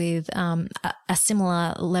nurses with a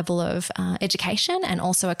similar level of education and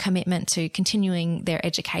also a commitment to continuing their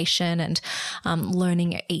education and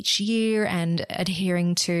learning each year and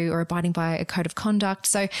adhering to or abiding by a code of conduct.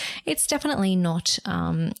 So it's definitely not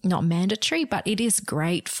mandatory, but it is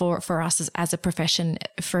great for us as a profession,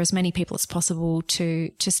 for as many people as possible to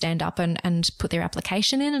stand up and put their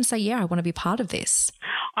application in and say, yeah, I want to be part of this.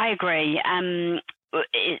 I agree. In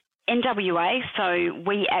WA, so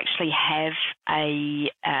we actually have a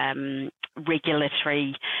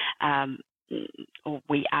regulatory, or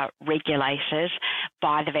we are regulated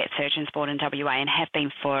by the Vet Surgeons Board in WA and have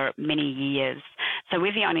been for many years. So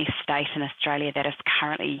we're the only state in Australia that is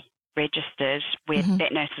currently registered where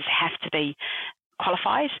vet nurses have to be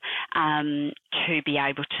qualified to be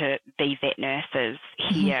able to be vet nurses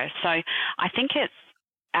here. So I think it's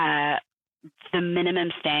the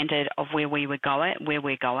minimum standard of where we're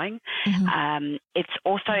going. It's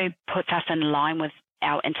also puts us in line with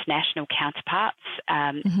our international counterparts.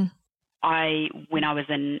 When I was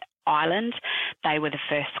in Ireland, they were the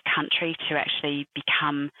first country to actually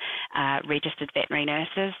become registered veterinary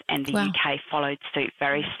nurses, and the UK followed suit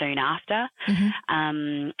very soon after.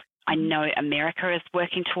 I know America is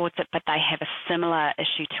working towards it, but they have a similar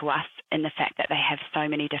issue to us in the fact that they have so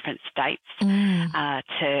many different states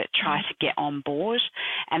to try to get on board.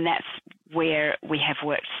 And that's where we have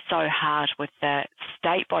worked so hard with the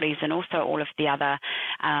state bodies and also all of the other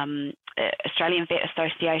Australian Vet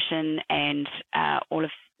Association and a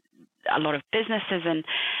lot of businesses and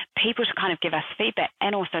people to kind of give us feedback,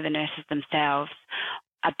 and also the nurses themselves,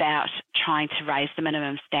 about trying to raise the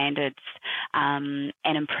minimum standards and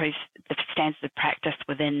improve the standards of practice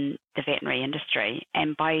within the veterinary industry.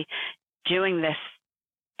 And by doing this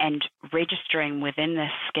and registering within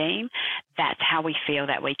this scheme, that's how we feel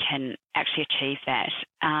that we can actually achieve that.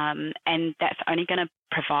 And that's only going to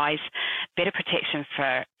provide better protection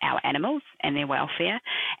for our animals and their welfare.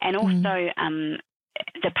 And also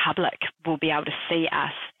the public will be able to see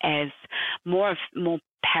us as more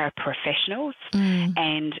paraprofessionals,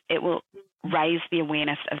 and it will raise the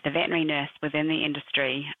awareness of the veterinary nurse within the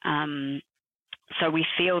industry. So we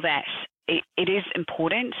feel that it is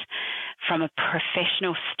important from a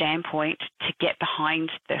professional standpoint to get behind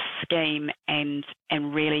this scheme and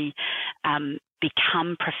really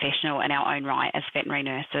become professional in our own right as veterinary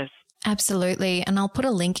nurses. Absolutely. And I'll put a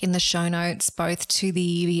link in the show notes both to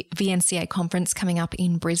the VNCA conference coming up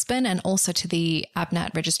in Brisbane and also to the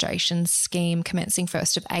ABNAT registration scheme commencing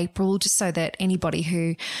 1st of April, just so that anybody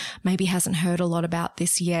who maybe hasn't heard a lot about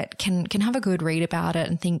this yet can have a good read about it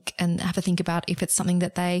and have a think about if it's something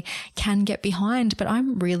that they can get behind. But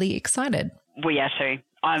I'm really excited. We are too.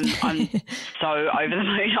 I'm so over the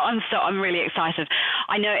moon. I'm really excited.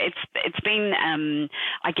 I know it's been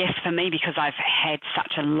I guess for me, because I've had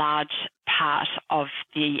such a large part of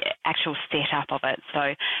the actual setup of it.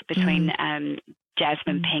 So between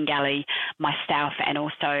Jasmine Pengelly, myself, and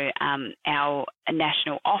also our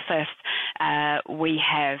national office, we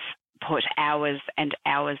have put hours and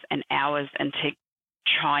hours and hours into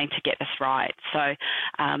trying to get this right. So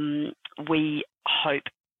we hope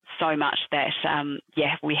so much that,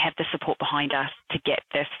 we have the support behind us to get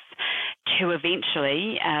this to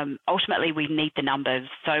eventually, ultimately we need the numbers.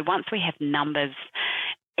 So once we have numbers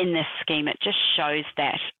in this scheme, it just shows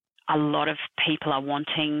that a lot of people are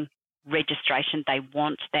wanting registration. They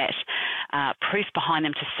want that proof behind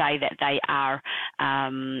them to say that they are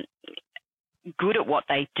good at what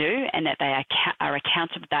they do and that they are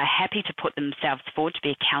accountable. They're happy to put themselves forward to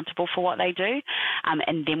be accountable for what they do,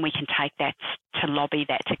 and then we can take that to lobby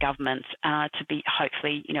that to government to be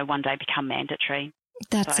hopefully one day become mandatory.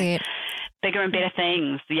 That's it. Bigger and better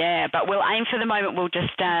things, yeah. But we'll aim for the moment. We'll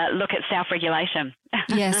just look at self-regulation.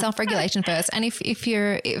 Yeah, self-regulation first. And if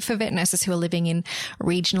you're for vet nurses who are living in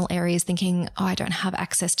regional areas thinking, I don't have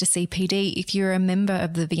access to CPD, if you're a member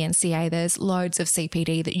of the VNCA, there's loads of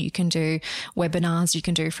CPD that you can do, webinars you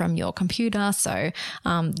can do from your computer. So,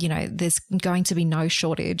 there's going to be no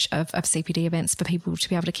shortage of CPD events for people to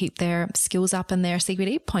be able to keep their skills up and their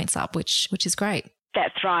CPD points up, which is great.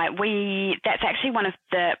 That's right. That's actually one of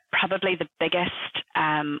probably the biggest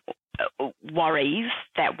worries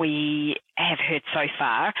that we have heard so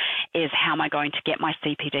far is, how am I going to get my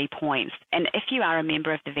CPD points? And if you are a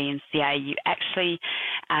member of the VNCA, you actually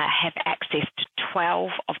have access to 12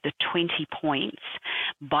 of the 20 points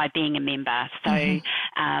by being a member. So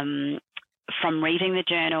from reading the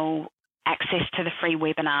journal, access to the free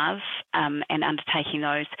webinars and undertaking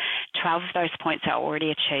those, 12 of those points are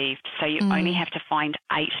already achieved. So you only have to find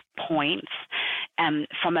 8 points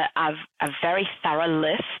from a very thorough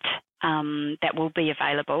list that will be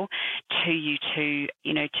available to you to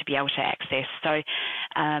be able to access. So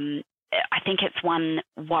I think it's one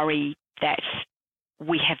worry that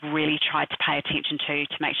we have really tried to pay attention to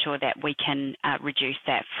make sure that we can reduce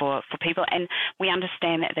that for people. And we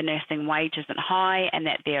understand that the nursing wage isn't high and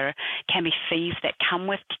that there can be fees that come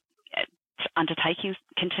with undertaking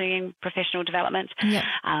continuing professional development. Yep.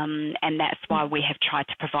 And that's why we have tried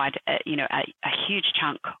to provide a huge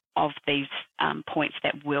chunk of these points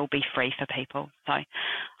that will be free for people. So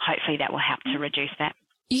hopefully that will help to reduce that.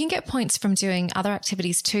 You can get points from doing other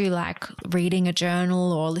activities too, like reading a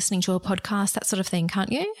journal or listening to a podcast, that sort of thing, can't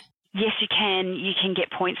you? Yes, you can. You can get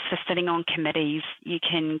points for sitting on committees. You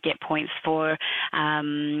can get points for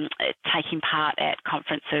taking part at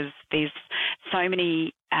conferences. There's so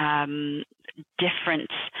many different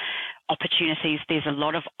opportunities. There's a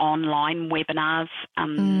lot of online webinars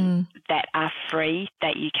that are free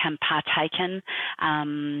that you can partake in,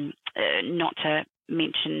 not to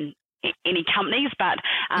mention any companies, but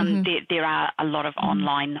there are a lot of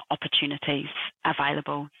online opportunities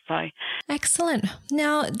available. So excellent.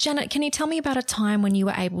 Now, Janet, can you tell me about a time when you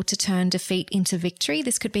were able to turn defeat into victory?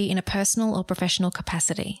 This could be in a personal or professional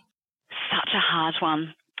capacity. Such a hard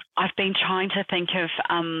one. I've been trying to think of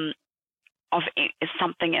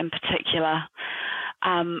something in particular.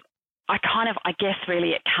 I guess really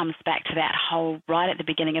it comes back to that whole right at the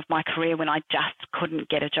beginning of my career when I just couldn't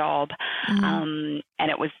get a job. And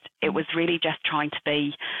it was really just trying to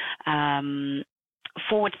be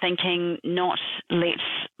forward thinking, not let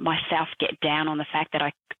myself get down on the fact that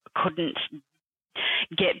I couldn't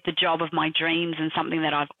get the job of my dreams and something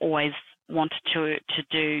that I've always wanted to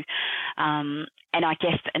do. And I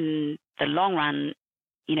guess in the long run,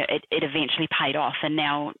 it eventually paid off. And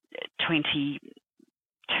now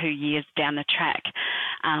 22 years down the track,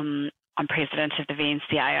 I'm president of the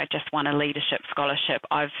VNCA. I just won a leadership scholarship.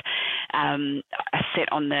 I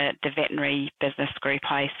sit on the veterinary business group.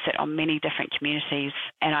 I sit on many different communities,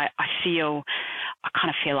 and I kind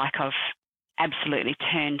of feel like I've absolutely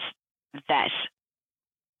turned that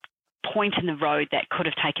point in the road that could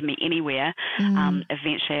have taken me anywhere.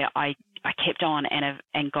 Eventually, I kept on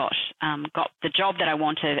and got the job that I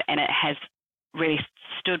wanted, and it has really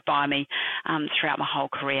stood by me throughout my whole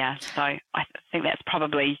career. So I think that's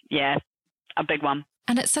probably, a big one.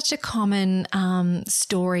 And it's such a common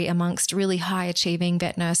story amongst really high-achieving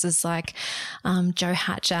vet nurses, like Jo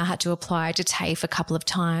Hatcher had to apply to TAFE a couple of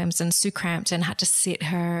times, and Sue Crampton had to sit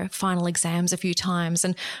her final exams a few times.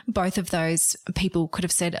 And both of those people could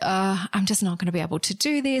have said, I'm just not going to be able to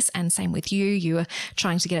do this. And same with you. You were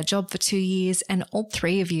trying to get a job for 2 years, and all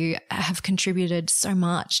three of you have contributed so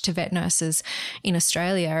much to vet nurses in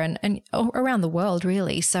Australia and around the world,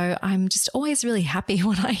 really. So I'm just always really happy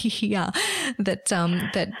when I hear that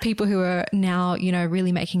people who are now,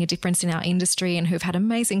 really making a difference in our industry and who've had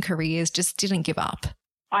amazing careers just didn't give up.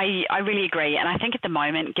 I really agree. And I think at the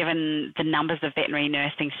moment, given the numbers of veterinary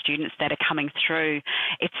nursing students that are coming through,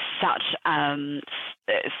 it's such a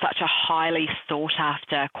highly sought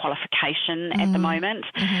after qualification at the moment.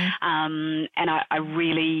 And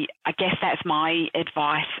I guess that's my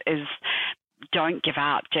advice is, don't give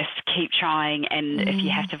up, just keep trying. And if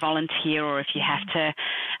you have to volunteer or if you have to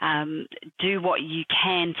do what you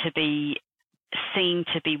can to be seen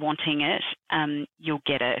to be wanting it, you'll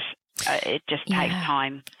get it. It just takes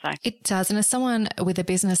time. So it does. And as someone with a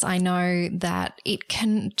business, I know that it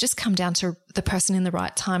can just come down to the person in the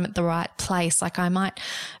right time at the right place. Like I might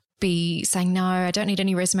be saying, no, I don't need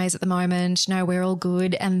any resumes at the moment. No, we're all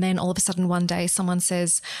good. And then all of a sudden one day someone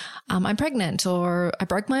says, I'm pregnant or I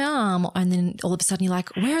broke my arm. And then all of a sudden you're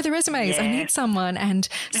like, where are the resumes? I need someone. And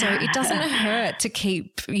so it doesn't hurt to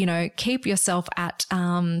keep yourself at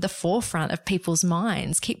the forefront of people's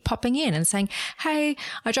minds. Keep popping in and saying, hey,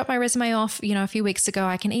 I dropped my resume off, a few weeks ago.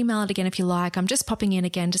 I can email it again if you like. I'm just popping in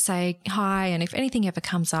again to say hi. And if anything ever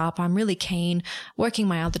comes up, I'm really keen, working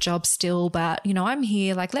my other job still, but I'm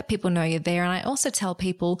here. Like, let people know you're there. And I also tell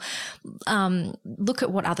people, look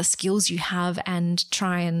at what other skills you have and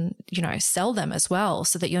try and, sell them as well,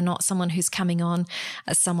 so that you're not someone who's coming on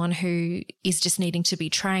as someone who is just needing to be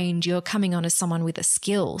trained. You're coming on as someone with a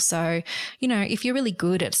skill. So, if you're really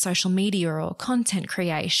good at social media or content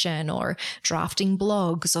creation or drafting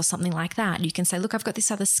blogs or something like that, you can say, look, I've got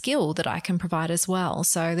this other skill that I can provide as well.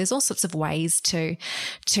 So there's all sorts of ways to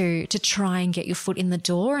try and get your foot in the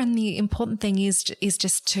door. And the important thing is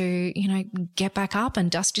just to, get back up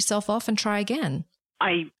and dust yourself off and try again.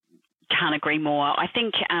 I can't agree more. I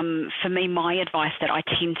think for me, my advice that I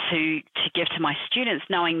tend to give to my students,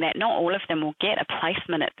 knowing that not all of them will get a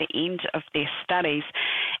placement at the end of their studies,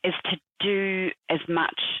 is to do as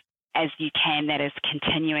much as you can that is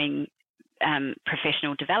continuing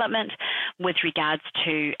professional development with regards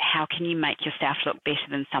to how can you make yourself look better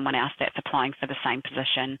than someone else that's applying for the same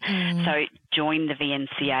position. So join the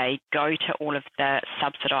VNCA, go to all of the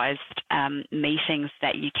subsidised meetings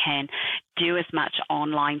that you can, do as much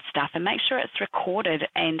online stuff and make sure it's recorded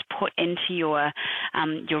and put into your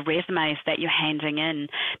resumes that you're handing in.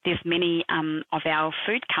 There's many of our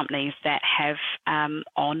food companies that have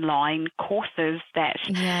online courses that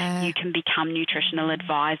you can become nutritional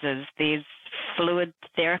advisors. There's fluid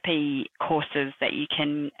therapy courses that you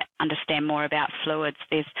can understand more about fluids.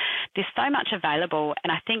 There's so much available,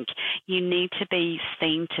 and I think you need to be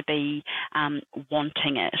seen to be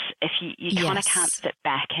wanting it. If you kind of can't sit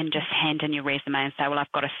back and just hand in your resume and say, well,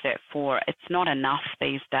 I've got a Cert 4. It's not enough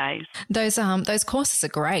these days. Those courses are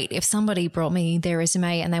great. If somebody brought me their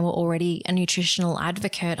resume and they were already a nutritional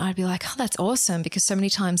advocate, I'd be like, oh, that's awesome, because so many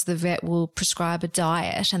times the vet will prescribe a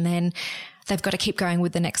diet and then they've got to keep going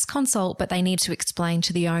with the next consult, but they need to explain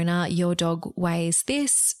to the owner, your dog weighs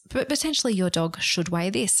this, but potentially your dog should weigh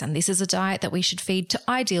this, and this is a diet that we should feed to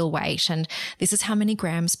ideal weight, and this is how many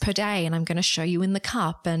grams per day, and I'm going to show you in the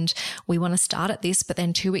cup, and we want to start at this, but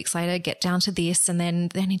then 2 weeks later get down to this, and then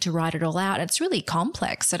they need to write it all out. It's really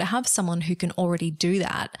complex. So to have someone who can already do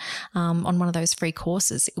that on one of those free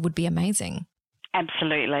courses, it would be amazing.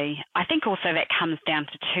 Absolutely. I think also that comes down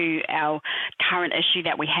to our current issue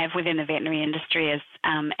that we have within the veterinary industry is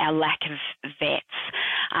our lack of vets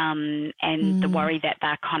and the worry that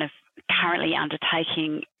they're kind of currently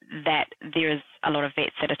undertaking, that there is a lot of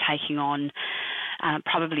vets that are taking on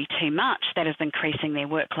probably too much, that is increasing their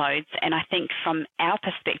workloads. And I think from our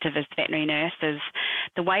perspective as veterinary nurses,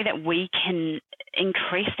 the way that we can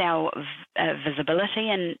increase our visibility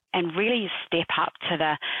and really step up to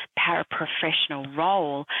the paraprofessional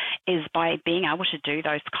role is by being able to do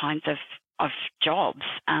those kinds of jobs.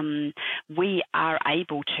 We are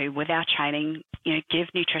able to, with our training, give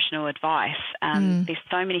nutritional advice. There's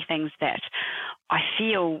so many things that I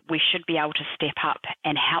feel we should be able to step up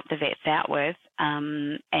and help the vets out with,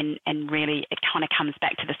 and really it kind of comes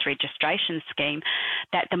back to this registration scheme,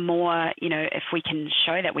 that the more, if we can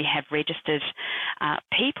show that we have registered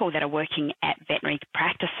people that are working at veterinary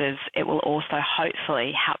practices, it will also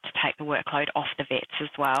hopefully help to take the workload off the vets as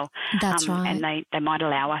well. That's right. And they might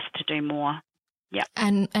allow us to do more. Yeah.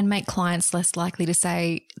 And make clients less likely to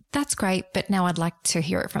say, that's great, but now I'd like to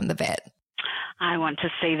hear it from the vet. I want to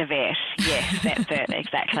see the vet. Yes, that's it.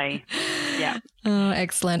 Exactly. Yeah. Oh,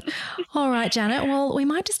 excellent. All right, Janet. Well, we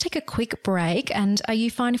might just take a quick break. And are you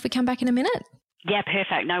fine if we come back in a minute? Yeah,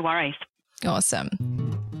 perfect. No worries. Awesome.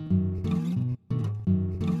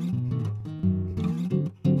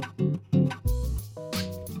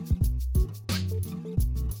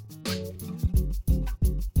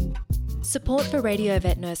 Support for Radio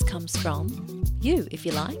Vet Nurse comes from you, if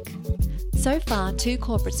you like. So far, 2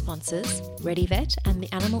 corporate sponsors, ReadyVet and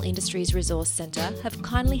the Animal Industries Resource Centre, have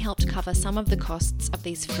kindly helped cover some of the costs of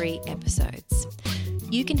these free episodes.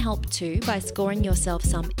 You can help too by scoring yourself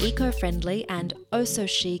some eco-friendly and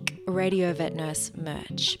oh-so-chic Radio Vet Nurse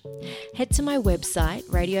merch. Head to my website,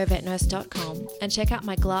 radiovetnurse.com, and check out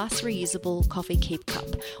my glass reusable coffee keep cup,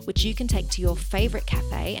 which you can take to your favourite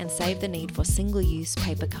cafe and save the need for single-use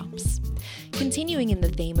paper cups. Continuing in the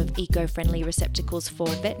theme of eco-friendly receptacles for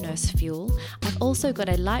vet nurse fuel, I've also got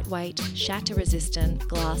a lightweight, shatter-resistant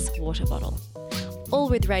glass water bottle. All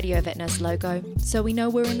with Radio Vet Nurse logo, so we know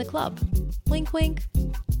we're in the club. Wink, wink.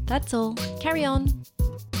 That's all. Carry on.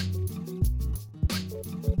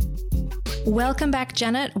 Welcome back,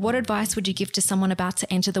 Janet. What advice would you give to someone about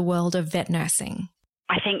to enter the world of vet nursing?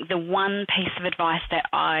 I think the one piece of advice that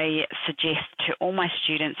I suggest to all my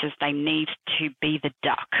students is they need to be the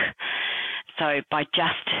duck. So by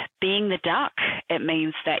just being the duck, it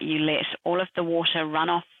means that you let all of the water run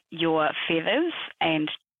off your feathers and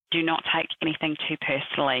do not take anything too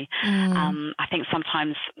personally.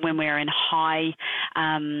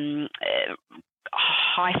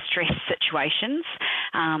 high stress situations,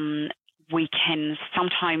 we can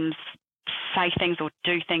sometimes say things or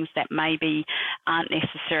do things that maybe aren't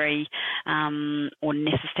necessary or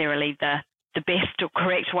necessarily the best or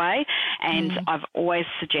correct way. And I've always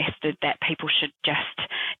suggested that people should just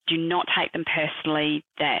do not take them personally,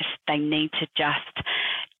 that they need to just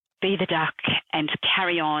be the duck and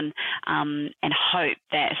carry on and hope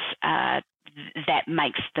that that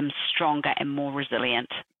makes them stronger and more resilient.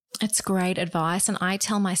 It's great advice. And I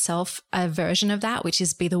tell myself a version of that, which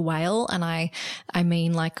is be the whale. And I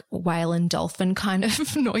mean like whale and dolphin kind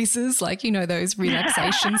of noises, like, those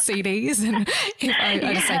relaxation CDs. And if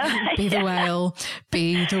I just say, be the whale,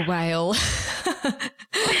 be the whale.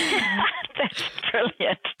 That's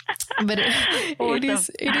brilliant. But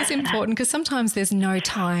it is important because sometimes there's no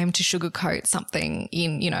time to sugarcoat something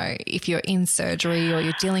if you're in surgery or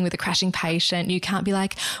you're dealing with a crashing patient, you can't be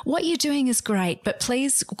like, what you're doing is great, but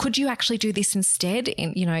please, could you actually do this instead?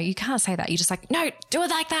 And, you can't say that. You're just like, no, do it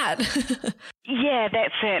like that. Yeah,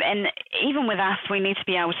 that's it. And even with us, we need to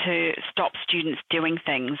be able to stop students doing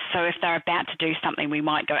things. So if they're about to do something, we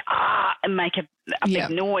might go, and make a big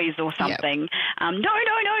noise or something. No,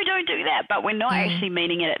 don't do that. But we're not actually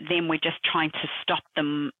meaning it at them. We're just trying to stop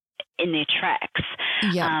them in their tracks.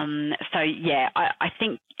 I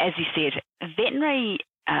think, as you said, veterinary,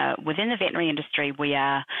 within the veterinary industry, we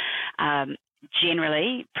are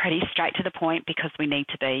generally pretty straight to the point because we need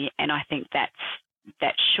to be. And I think that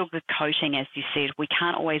sugar coating, as you said, we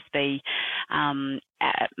can't always be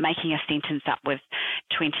making a sentence up with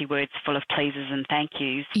 20 words full of pleases and thank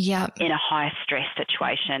yous in a high stress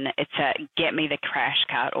situation. It's a get me the crash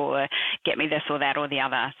cart or get me this or that or the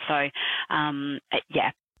other. So,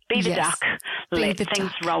 be the duck, let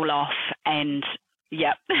things roll off and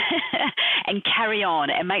and carry on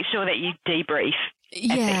and make sure that you debrief.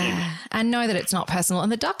 Yeah, and know that it's not personal. And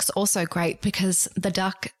the duck's also great because the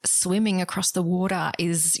duck swimming across the water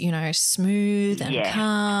is, smooth and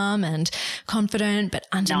calm and confident, but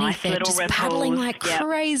underneath it just ripples, paddling like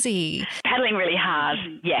crazy. Paddling really hard.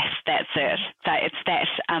 Yes, that's it. So it's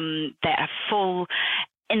that full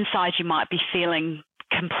inside you might be feeling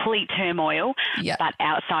complete turmoil, but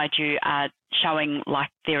outside you are showing like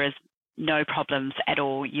there is no problems at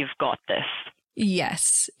all. You've got this.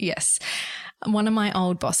 Yes. One of my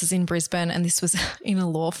old bosses in Brisbane, and this was in a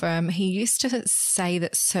law firm, he used to say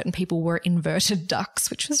that certain people were inverted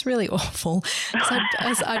ducks, which was really awful. So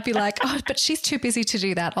I'd be like, but she's too busy to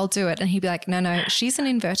do that. I'll do it. And he'd be like, no, she's an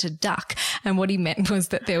inverted duck. And what he meant was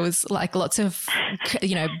that there was like lots of,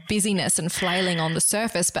 busyness and flailing on the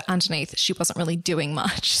surface, but underneath she wasn't really doing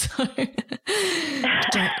much. So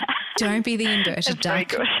don't be the inverted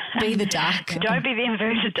duck. Be the duck. Don't be the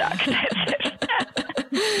inverted duck. That's it.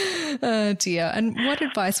 Oh dear. And what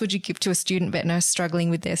advice would you give to a student vet nurse struggling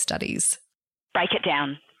with their studies? Break it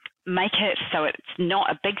down. Make it so it's not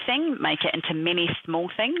a big thing. Make it into many small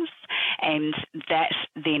things. And that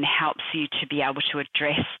then helps you to be able to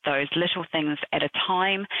address those little things at a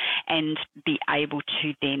time and be able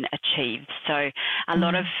to then achieve. So a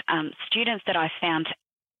lot of students that I found,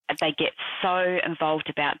 they get so involved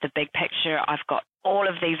about the big picture. I've got all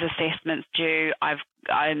of these assessments due.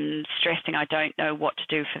 I'm stressing I don't know what to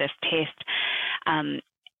do for this test.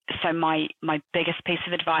 So my biggest piece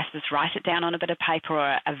of advice is write it down on a bit of paper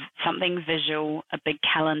or something visual, a big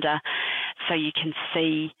calendar, so you can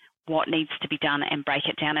see what needs to be done and break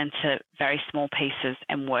it down into very small pieces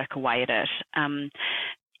and work away at it.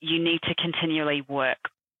 You need to continually work.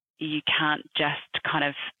 You can't just kind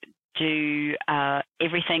of do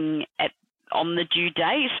everything on the due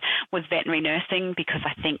date with veterinary nursing, because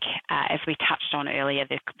I think, as we touched on earlier,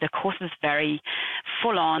 the course is very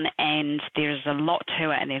full on and there's a lot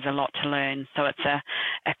to it and there's a lot to learn. So it's a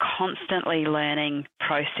constantly learning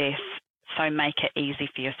process. So make it easy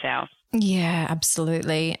for yourself. Yeah,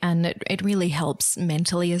 absolutely. And it really helps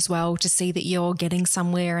mentally as well to see that you're getting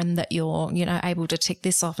somewhere and that you're, able to tick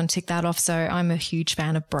this off and tick that off. So I'm a huge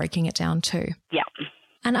fan of breaking it down too. Yeah.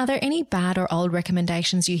 And are there any bad or old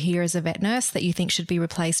recommendations you hear as a vet nurse that you think should be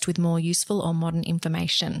replaced with more useful or modern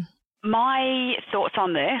information? My thoughts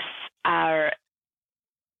on this are,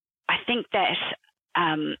 I think that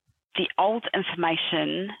the old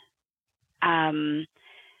information, and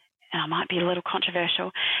I might be a little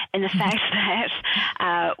controversial in the fact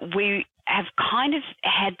that we have kind of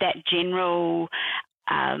had that general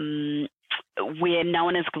we're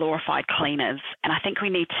known as glorified cleaners. And I think we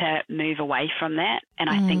need to move away from that. And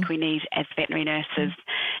I think we need, as veterinary nurses,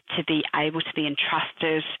 to be able to be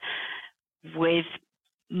entrusted with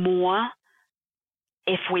more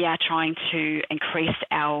if we are trying to increase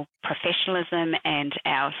our professionalism and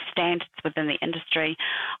our standards within the industry,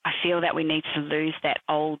 I feel that we need to lose that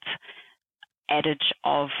old adage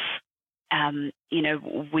of,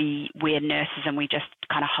 we're nurses and we just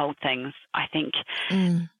kind of hold things. I think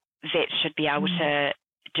vets should be able to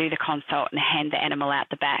do the consult and hand the animal out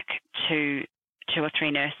the back to 2 or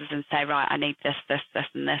 3 nurses and say, right, I need this,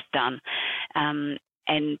 and this done. And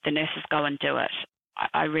the nurses go and do it.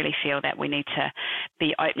 I really feel that we need to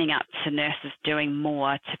be opening up to nurses doing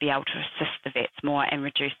more to be able to assist the vets more and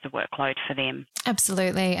reduce the workload for them.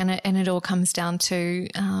 Absolutely. And it all comes down to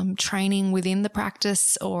training within the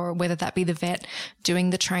practice, or whether that be the vet doing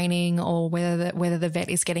the training, or whether the vet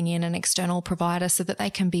is getting in an external provider so that they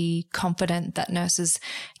can be confident that nurses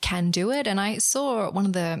can do it. And I saw one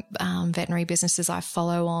of the veterinary businesses I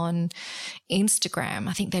follow on Instagram,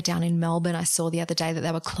 I think they're down in Melbourne. I saw the other day that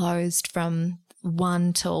they were closed from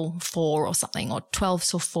 1 till 4 or something, or 12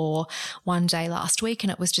 till 4 one day last week. And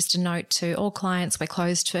it was just a note to all clients, we're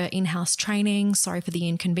closed for in-house training, sorry for the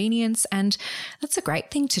inconvenience. And that's a great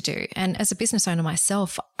thing to do. And as a business owner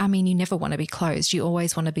myself, I mean, you never want to be closed. You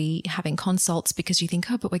always want to be having consults, because you think,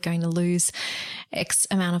 oh, but we're going to lose X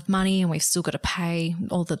amount of money and we've still got to pay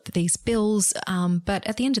all these bills. But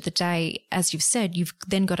at the end of the day, as you've said, you've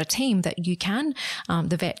then got a team that you can,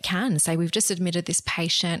 the vet can say, we've just admitted this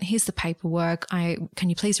patient, here's the paperwork. Can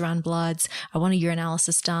you please run bloods? I want a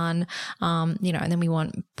urinalysis done, and then we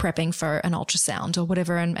want prepping for an ultrasound or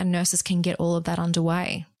whatever, and nurses can get all of that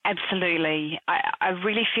underway. Absolutely. I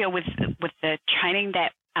really feel with the training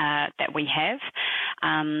that we have,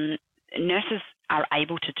 nurses are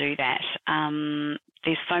able to do that.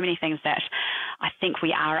 There's so many things that I think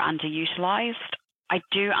we are underutilised. I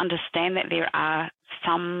do understand that there are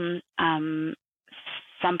some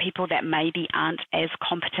people that maybe aren't as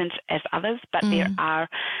competent as others, but there are,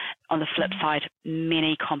 on the flip side,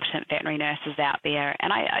 many competent veterinary nurses out there.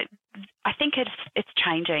 And I think it's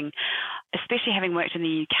changing, especially having worked in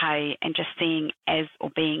the UK and just seeing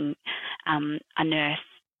being a nurse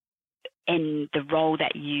in the role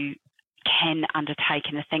that you can undertake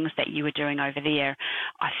and the things that you were doing over there.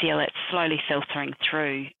 I feel it's slowly filtering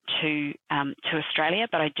through to Australia,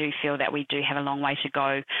 but I do feel that we do have a long way to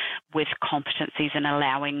go with competencies and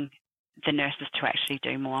allowing the nurses to actually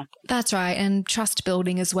do more. That's right, and trust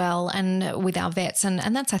building as well, and with our vets,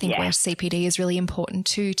 and that's, I think, where CPD is really important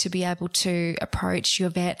too, to be able to approach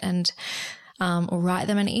your vet and or write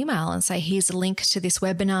them an email and say, here's a link to this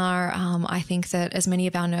webinar. I think that as many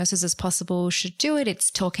of our nurses as possible should do it.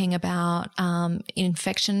 It's talking about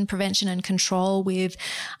infection prevention and control with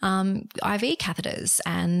IV catheters.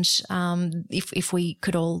 And if we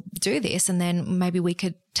could all do this, and then maybe we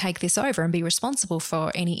could take this over and be responsible for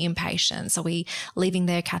any inpatients. Are we leaving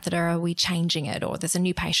their catheter? Are we changing it? Or there's a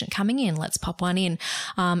new patient coming in, let's pop one in.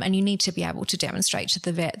 And you need to be able to demonstrate to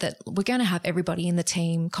the vet that we're going to have everybody in the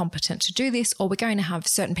team competent to do this, or we're going to have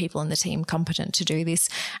certain people in the team competent to do this.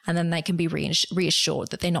 And then they can be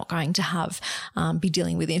reassured that they're not going to have be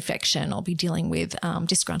dealing with infection or be dealing with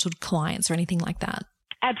disgruntled clients or anything like that.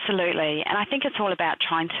 Absolutely. And I think it's all about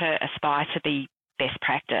trying to aspire to be best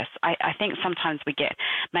practice. I think sometimes we get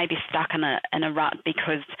maybe stuck in a rut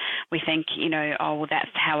because we think, oh, well,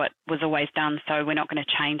 that's how it was always done, so we're not going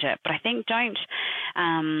to change it. But I think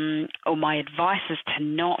my advice is to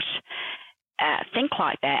not think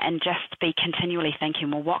like that, and just be continually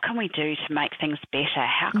thinking, well, what can we do to make things better?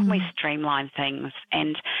 How can we streamline things?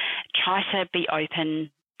 And try to be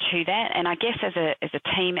open to that. And I guess as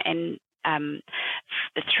a team, and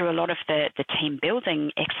through a lot of the team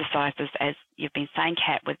building exercises, as you've been saying,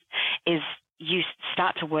 Kat, is you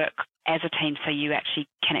start to work as a team so you actually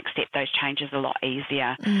can accept those changes a lot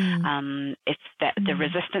easier. It's that the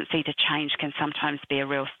resistancy to change can sometimes be a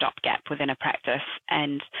real stopgap within a practice,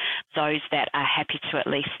 and those that are happy to at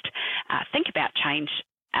least think about change,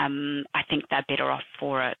 I think they're better off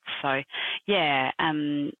for it. So,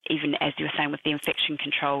 even as you were saying with the infection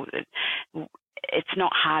control, it's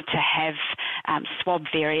not hard to have swab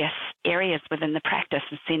various areas within the practice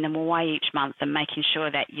and send them away each month, and making sure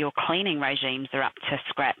that your cleaning regimes are up to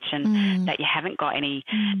scratch, and that you haven't got any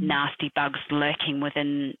nasty bugs lurking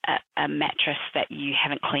within a mattress that you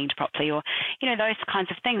haven't cleaned properly, or those kinds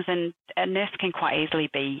of things. And a nurse can quite easily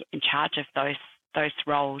be in charge of those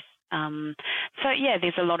roles.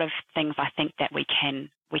 There's a lot of things I think that we can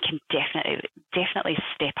definitely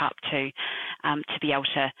step up to be able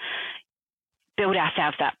to build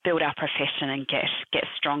ourselves up, build our profession, and get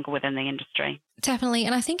stronger within the industry. Definitely.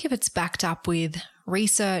 And I think if it's backed up with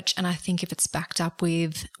research, and I think if it's backed up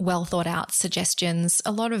with well thought out suggestions,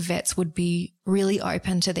 a lot of vets would be really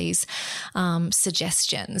open to these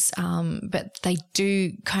suggestions, but they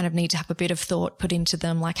do kind of need to have a bit of thought put into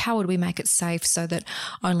them, like how would we make it safe so that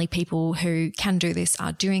only people who can do this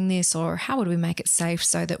are doing this, or how would we make it safe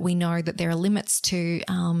so that we know that there are limits to,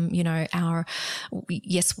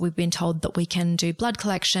 yes, we've been told that we can do blood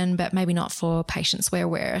collection, but maybe not for patients where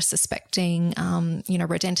we're suspecting,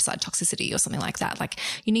 rodenticide toxicity or something like that. Like,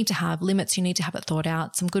 you need to have limits, you need to have it thought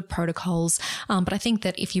out, some good protocols. But I think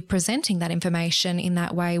that if you're presenting that information in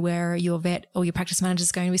that way where your vet or your practice manager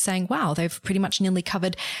is going to be saying, wow, they've pretty much nearly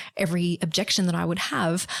covered every objection that I would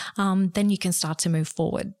have, then you can start to move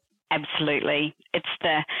forward. Absolutely. It's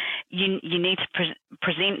you need to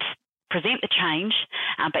present the change,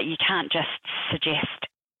 but you can't just suggest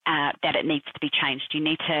that it needs to be changed. You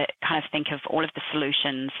need to kind of think of all of the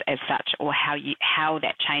solutions as such, or how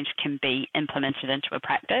that change can be implemented into a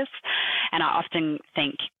practice. And I often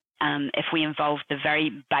think if we involve the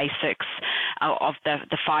very basics of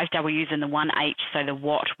the 5 W's and the 1 H, so the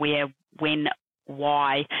what, where, when,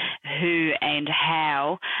 why, who, and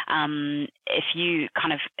how, if you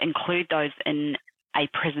kind of include those in a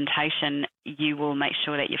presentation, you will make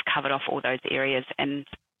sure that you've covered off all those areas. And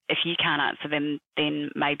if you can't answer them, then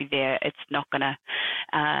maybe it's not going to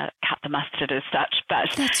cut the mustard as such.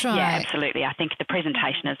 But that's right. Yeah, absolutely. I think the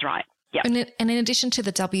presentation is right. Yep. And in addition to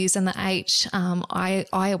the W's and the H, I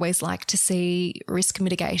always like to see risk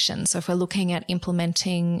mitigation. So if we're looking at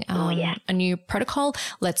implementing a new protocol,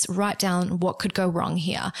 let's write down what could go wrong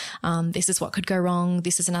here. This is what could go wrong.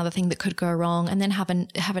 This is another thing that could go wrong. And then have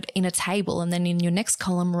it in a table. And then in your next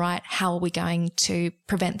column, write how are we going to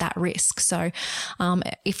prevent that risk. So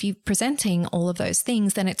if you're presenting all of those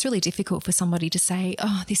things, then it's really difficult for somebody to say,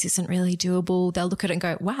 oh, this isn't really doable. They'll look at it and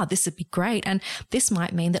go, wow, this would be great. And this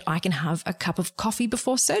might mean that I can have a cup of coffee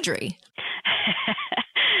before surgery.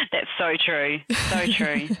 That's so true. So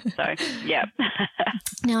true. So, yeah.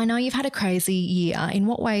 Now, I know you've had a crazy year. In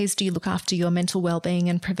what ways do you look after your mental well-being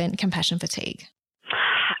and prevent compassion fatigue?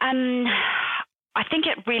 I think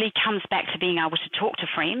it really comes back to being able to talk to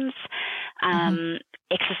friends,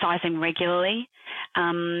 exercising regularly.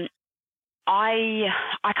 I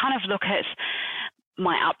kind of look at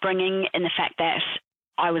my upbringing in the fact that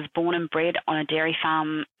I was born and bred on a dairy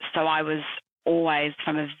farm, so I was always,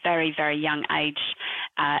 from a very, very young age,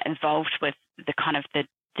 involved with the kind of the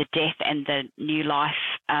death and the new life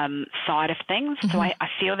side of things. Mm-hmm. So I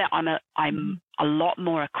feel that I'm a lot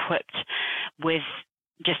more equipped with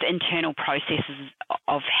just internal processes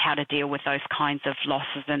of how to deal with those kinds of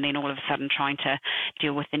losses, and then all of a sudden trying to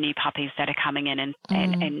deal with the new puppies that are coming in,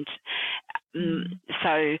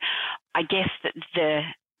 so I guess that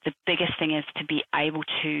the biggest thing is to be able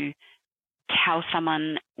to tell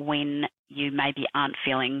someone when you maybe aren't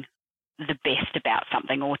feeling the best about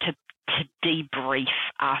something, or to debrief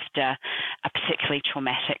after a particularly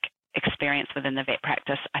traumatic experience within the vet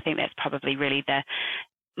practice. I think that's probably really the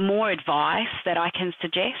more advice that I can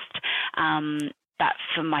suggest. But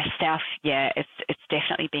for myself, it's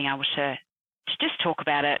definitely being able to just talk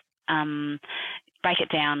about it, break it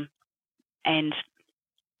down, and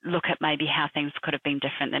look at maybe how things could have been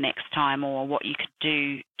different the next time, or what you could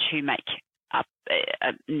do to make up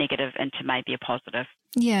a negative into maybe a positive.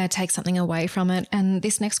 Yeah, take something away from it. And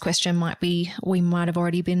this next question we might have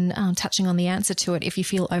already been touching on the answer to it. If you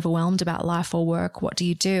feel overwhelmed about life or work, what do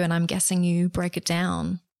you do? And I'm guessing you break it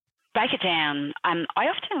down. Break it down. I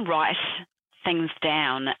often write things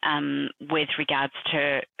down with regards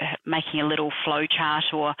to making a little flow chart,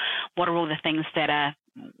 or what are all the things that are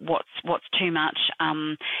what's too much.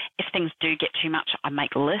 If things do get too much, I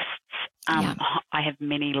make lists. I have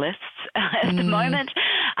many lists at the moment,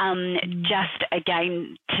 just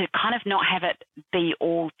again to kind of not have it be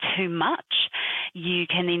all too much. You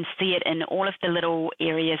can then see it in all of the little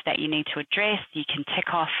areas that you need to address. You can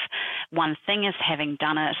tick off one thing as having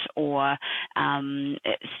done it, or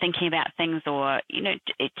thinking about things, or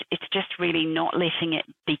it's just really not letting it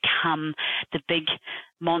become the big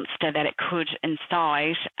monster that it could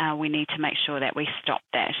inside. We need to make sure that we stop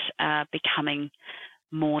that becoming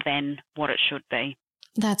more than what it should be.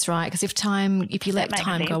 That's right, because if you let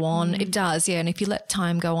time go on, it does, yeah. And if you let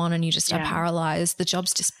time go on and you just are paralysed, the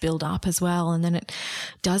jobs just build up as well, and then it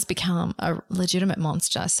does become a legitimate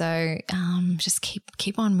monster. So just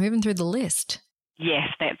keep on moving through the list. Yes,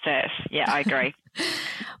 that's it. Yeah, I agree.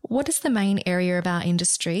 What is the main area of our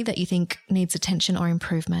industry that you think needs attention or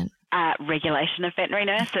improvement? Regulation of veterinary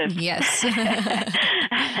nurses. Yes.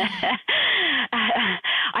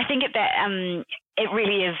 I think that it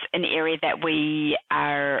really is an area that we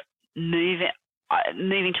are moving.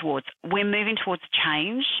 we're moving towards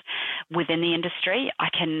change within the industry. I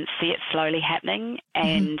can see it slowly happening,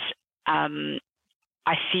 and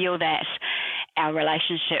I feel that our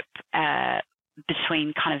relationship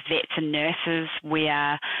between kind of vets and nurses,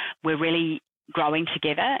 we're really growing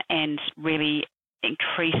together and really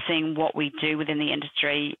increasing what we do within the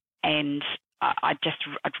industry. And I'd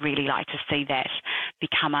really like to see that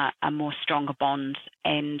become a more stronger bond,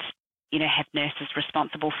 and have nurses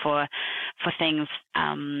responsible for things,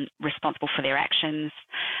 responsible for their actions.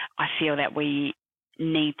 I feel that we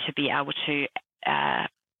need to be able to,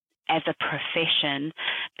 as a profession,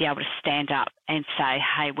 be able to stand up and say,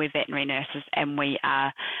 hey, we're veterinary nurses, and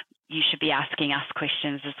you should be asking us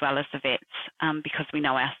questions as well as the vets, because we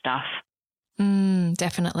know our stuff.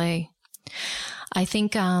 Definitely. I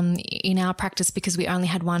think in our practice, because we only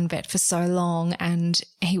had one vet for so long, and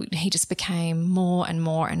he just became more and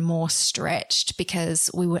more and more stretched because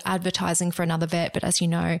we were advertising for another vet. But as you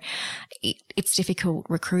know, it's difficult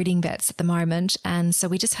recruiting vets at the moment. And so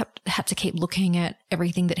we just had to keep looking at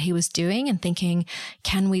everything that he was doing and thinking,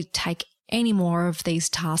 can we take any more of these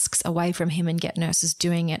tasks away from him and get nurses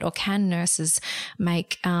doing it? Or can nurses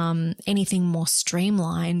make anything more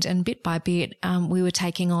streamlined? And bit by bit, we were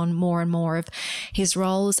taking on more and more of his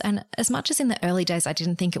roles. And as much as in the early days, I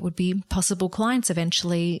didn't think it would be possible, clients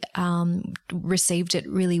eventually received it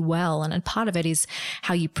really well. And part of it is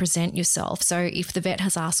how you present yourself. So if the vet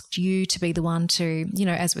has asked you to be the one to,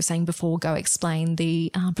 as we were saying before, go explain the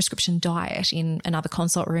prescription diet in another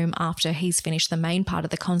consult room after he's finished the main part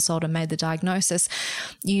of the consult and made the diagnosis,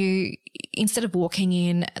 you, instead of walking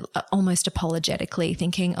in almost apologetically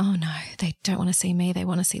thinking, oh no, they don't want to see me, they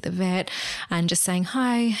want to see the vet, and just saying,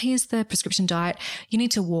 hi, here's the prescription diet, you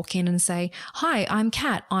need to walk in and say, hi, I'm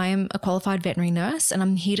Kat, I'm a qualified veterinary nurse, and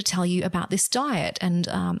I'm here to tell you about this diet, and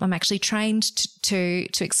I'm actually trained to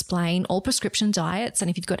explain all prescription diets,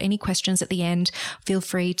 and if you've got any questions at the end, feel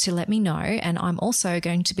free to let me know, and I'm also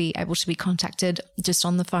going to be able to be contacted just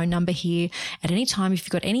on the phone number here at any time if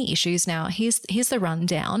you've got any issues. Now, here's the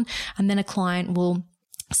rundown, and then a client will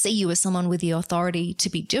see you as someone with the authority to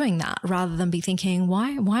be doing that, rather than be thinking, why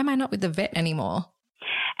am I not with the vet anymore?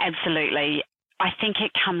 Absolutely. I think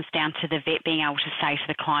it comes down to the vet being able to say to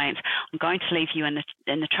the client, I'm going to leave you in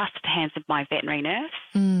the trusted hands of my veterinary nurse,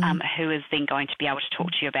 who is then going to be able to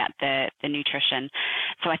talk to you about the nutrition.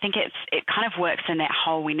 So I think it kind of works in that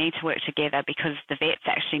whole, we need to work together, because the vets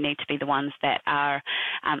actually need to be the ones that are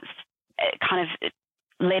kind of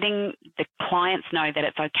letting the clients know that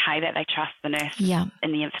it's okay, that they trust the nurse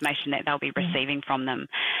in the information that they'll be receiving from them.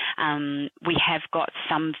 We have got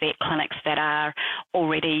some vet clinics that are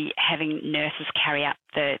already having nurses carry out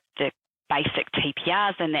the basic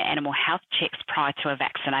TPRs and their animal health checks prior to a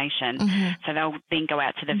vaccination. So they'll then go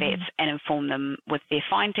out to the vets and inform them with their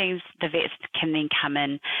findings. The vets can then come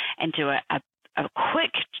in and do a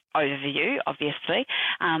quick overview, obviously,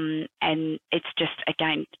 and it's just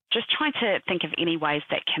trying to think of any ways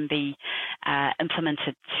that can be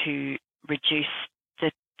implemented to reduce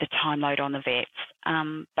the time load on the vets.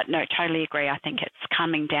 But no, totally agree. I think it's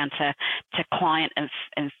coming down to client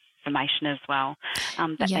information as well,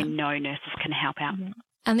 that they know nurses can help out.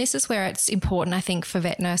 And this is where it's important, I think, for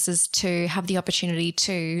vet nurses to have the opportunity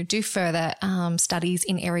to do further studies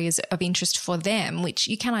in areas of interest for them, which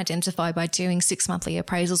you can identify by doing 6 monthly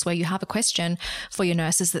appraisals where you have a question for your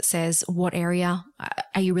nurses that says, what area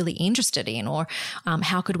are you really interested in? Or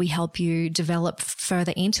how could we help you develop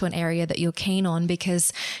further into an area that you're keen on?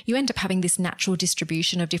 Because you end up having this natural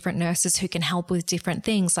distribution of different nurses who can help with different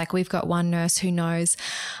things. Like we've got one nurse who knows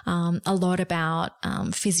a lot about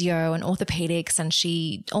physio and orthopedics, and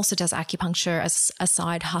she also does acupuncture as a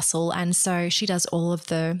side hustle. And so she does all of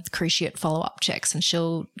the cruciate follow-up checks, and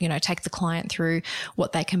she'll, take the client through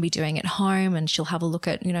what they can be doing at home, and she'll have a look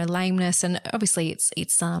at, lameness. And obviously it's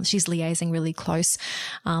she's liaising really close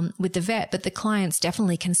with the vet, but the clients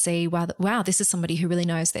definitely can see, wow, this is somebody who really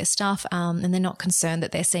knows their stuff. And they're not concerned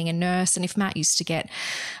that they're seeing a nurse. And if Matt used to get,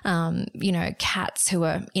 cats who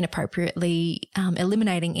are inappropriately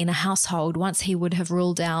eliminating in a household, once he would have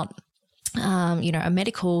ruled out a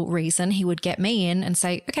medical reason, he would get me in and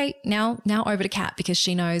say, okay, now over to Kat, because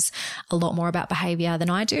she knows a lot more about behaviour than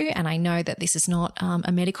I do. And I know that this is not a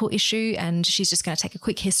medical issue, and she's just going to take a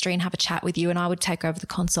quick history and have a chat with you, and I would take over the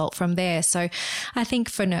consult from there. So I think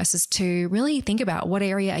for nurses to really think about, what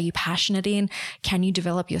area are you passionate in? Can you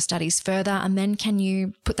develop your studies further? And then can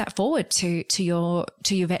you put that forward to your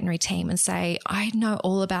veterinary team and say, I know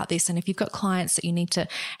all about this. And if you've got clients that you need to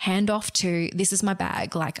hand off to, this is my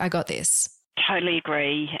bag, like I got this. Totally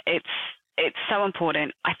agree. It's so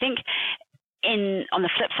important. I think on the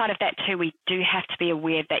flip side of that too, we do have to be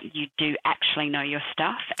aware that you do actually know your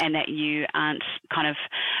stuff and that you aren't kind of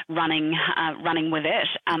running with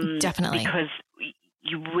it. Definitely. Because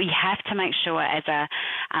we have to make sure as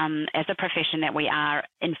a profession that we are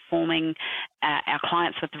informing our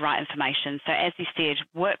clients with the right information. So as you said,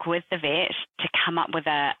 work with the vet to come up with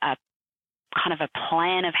a kind of a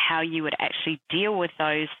plan of how you would actually deal with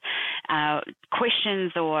those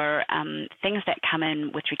questions or things that come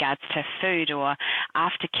in with regards to food or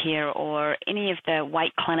aftercare or any of the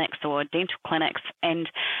weight clinics or dental clinics, and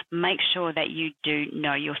make sure that you do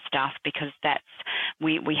know your stuff, because that's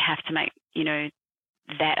we have to make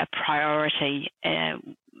that a priority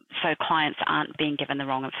so clients aren't being given the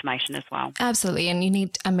wrong information as well. Absolutely. And you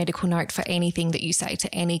need a medical note for anything that you say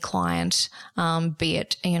to any client, be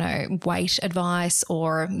it, weight advice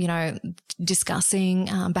or, discussing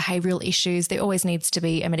behavioural issues. There always needs to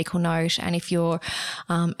be a medical note. And if you're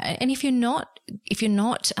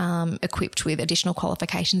not equipped with additional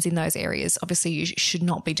qualifications in those areas, obviously you should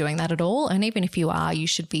not be doing that at all. And even if you are, you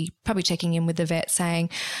should be probably checking in with the vet saying,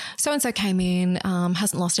 so-and-so came in,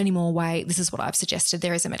 hasn't lost any more weight. This is what I've suggested.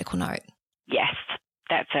 There is a medical note. Yes,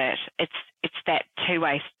 that's it. It's that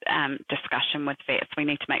two-way discussion with vets. We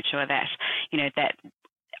need to make sure that, that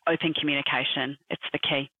open communication, it's the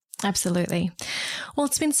key. Absolutely. Well,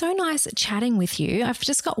 it's been so nice chatting with you. I've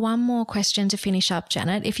just got one more question to finish up,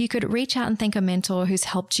 Janet. If you could reach out and thank a mentor who's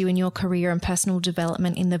helped you in your career and personal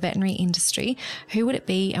development in the veterinary industry, who would it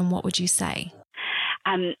be and what would you say?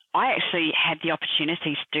 I actually had the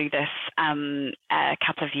opportunity to do this a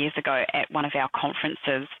couple of years ago at one of our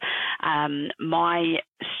conferences. My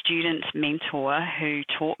student mentor who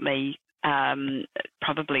taught me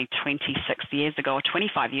probably 26 years ago or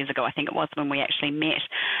 25 years ago, I think it was, when we actually met.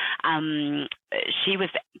 She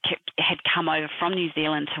had come over from New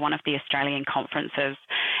Zealand to one of the Australian conferences,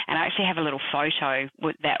 and I actually have a little photo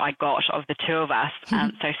that I got of the two of us.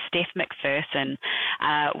 So Steph McPherson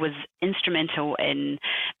was instrumental in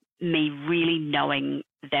me really knowing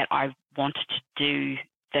that I wanted to do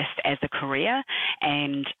this as a career,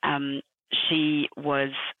 and she was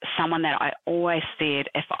someone that I always said,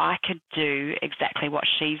 if I could do exactly what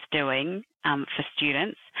she's doing for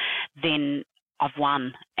students, then I've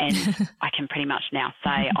won. And I can pretty much now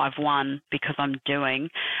say I've won because I'm doing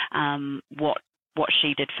what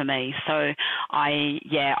she did for me. So I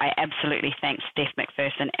absolutely thank Steph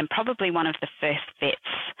McPherson, and probably one of the first vets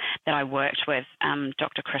that I worked with,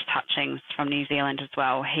 Dr. Chris Hutchings from New Zealand as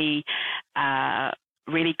well. He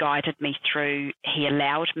really guided me through. He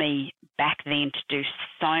allowed me back then to do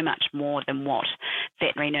so much more than what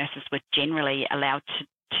veterinary nurses were generally allowed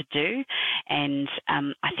to do, and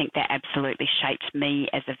I think that absolutely shaped me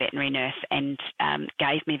as a veterinary nurse and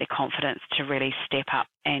gave me the confidence to really step up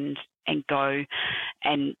and go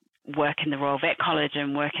and work in the Royal Vet College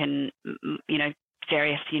and work in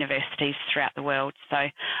various universities throughout the world. So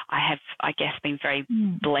I have, I guess, been very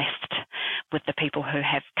blessed with the people who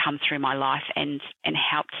have come through my life and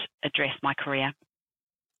helped address my career.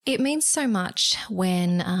 It means so much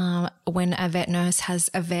when a vet nurse has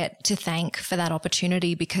a vet to thank for that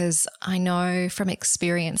opportunity, because I know from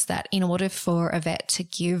experience that in order for a vet to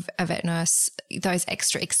give a vet nurse those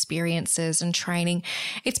extra experiences and training,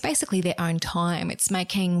 it's basically their own time. It's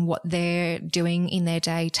making what they're doing in their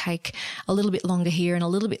day take a little bit longer here and a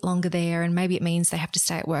little bit longer there, and maybe it means they have to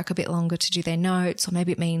stay at work a bit longer to do their notes, or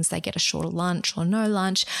maybe it means they get a shorter lunch or no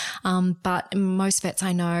lunch. But most vets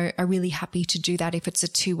I know are really happy to do that if it's a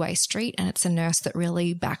two-way street and it's a nurse that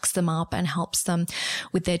really backs them up and helps them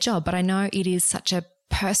with their job. But I know it is such a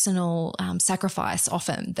personal sacrifice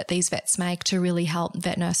often that these vets make to really help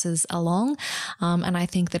vet nurses along. And I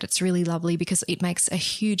think that it's really lovely because it makes a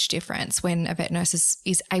huge difference when a vet nurse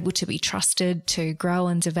is able to be trusted to grow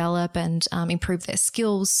and develop and improve their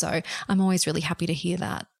skills. So I'm always really happy to hear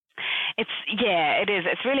that. It is.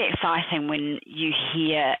 It's really exciting when you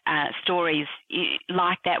hear stories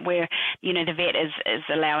like that where, the vet is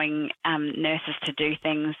allowing nurses to do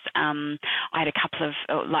things. I had a couple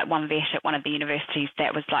of, one vet at one of the universities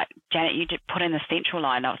that was like, Janet, you did put in the central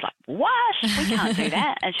line. I was like, what? We can't do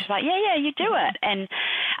that. And she's like, yeah, you do it. And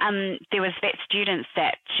there was vet students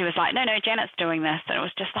that she was like, no, Janet's doing this. And it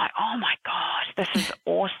was just like, oh my gosh, this is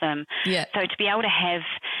awesome. Yeah. So to be able to have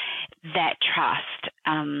that trust,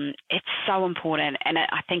 it's so important, and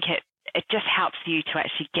I think it just helps you to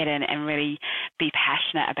actually get in and really be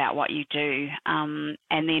passionate about what you do, and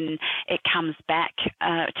then it comes back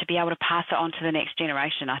to be able to pass it on to the next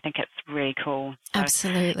generation. I think it's really cool. So,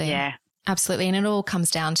 absolutely. Yeah. Absolutely. And it all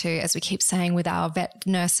comes down to, as we keep saying with our vet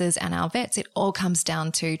nurses and our vets, it all comes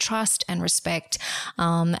down to trust and respect.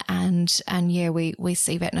 We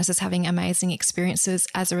see vet nurses having amazing experiences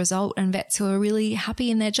as a result, and vets who are really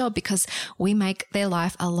happy in their job because we make their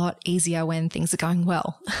life a lot easier when things are going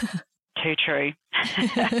well. Too true.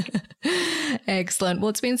 Excellent. Well,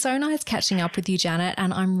 it's been so nice catching up with you, Janet,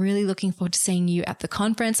 and I'm really looking forward to seeing you at the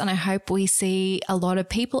conference. And I hope we see a lot of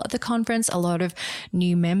people at the conference, a lot of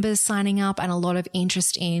new members signing up, and a lot of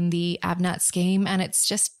interest in the AVNAT scheme. And it's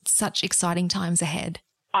just such exciting times ahead.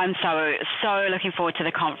 I'm so looking forward to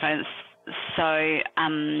the conference. So,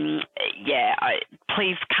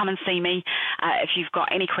 please come and see me. If you've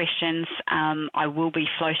got any questions, I will be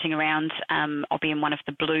floating around. I'll be in one of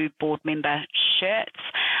the blue board member shirts.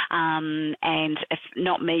 And if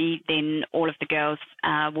not me, then all of the girls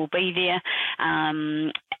will be there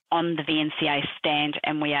on the VNCA stand,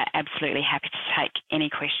 and we are absolutely happy to take any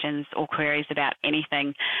questions or queries about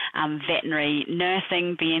anything veterinary,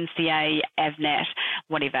 nursing, VNCA, AVNAT,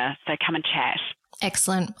 whatever. So come and chat.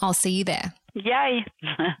 Excellent. I'll see you there. Yay.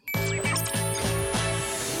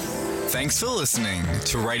 Thanks for listening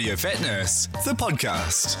to Radio Vet Nurse, the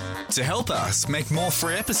podcast. To help us make more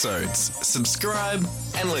free episodes, subscribe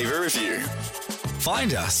and leave a review.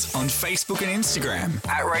 Find us on Facebook and Instagram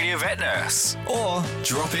at Radio Vet Nurse, or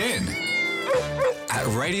drop in at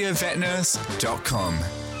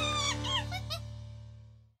radiovetnurse.com.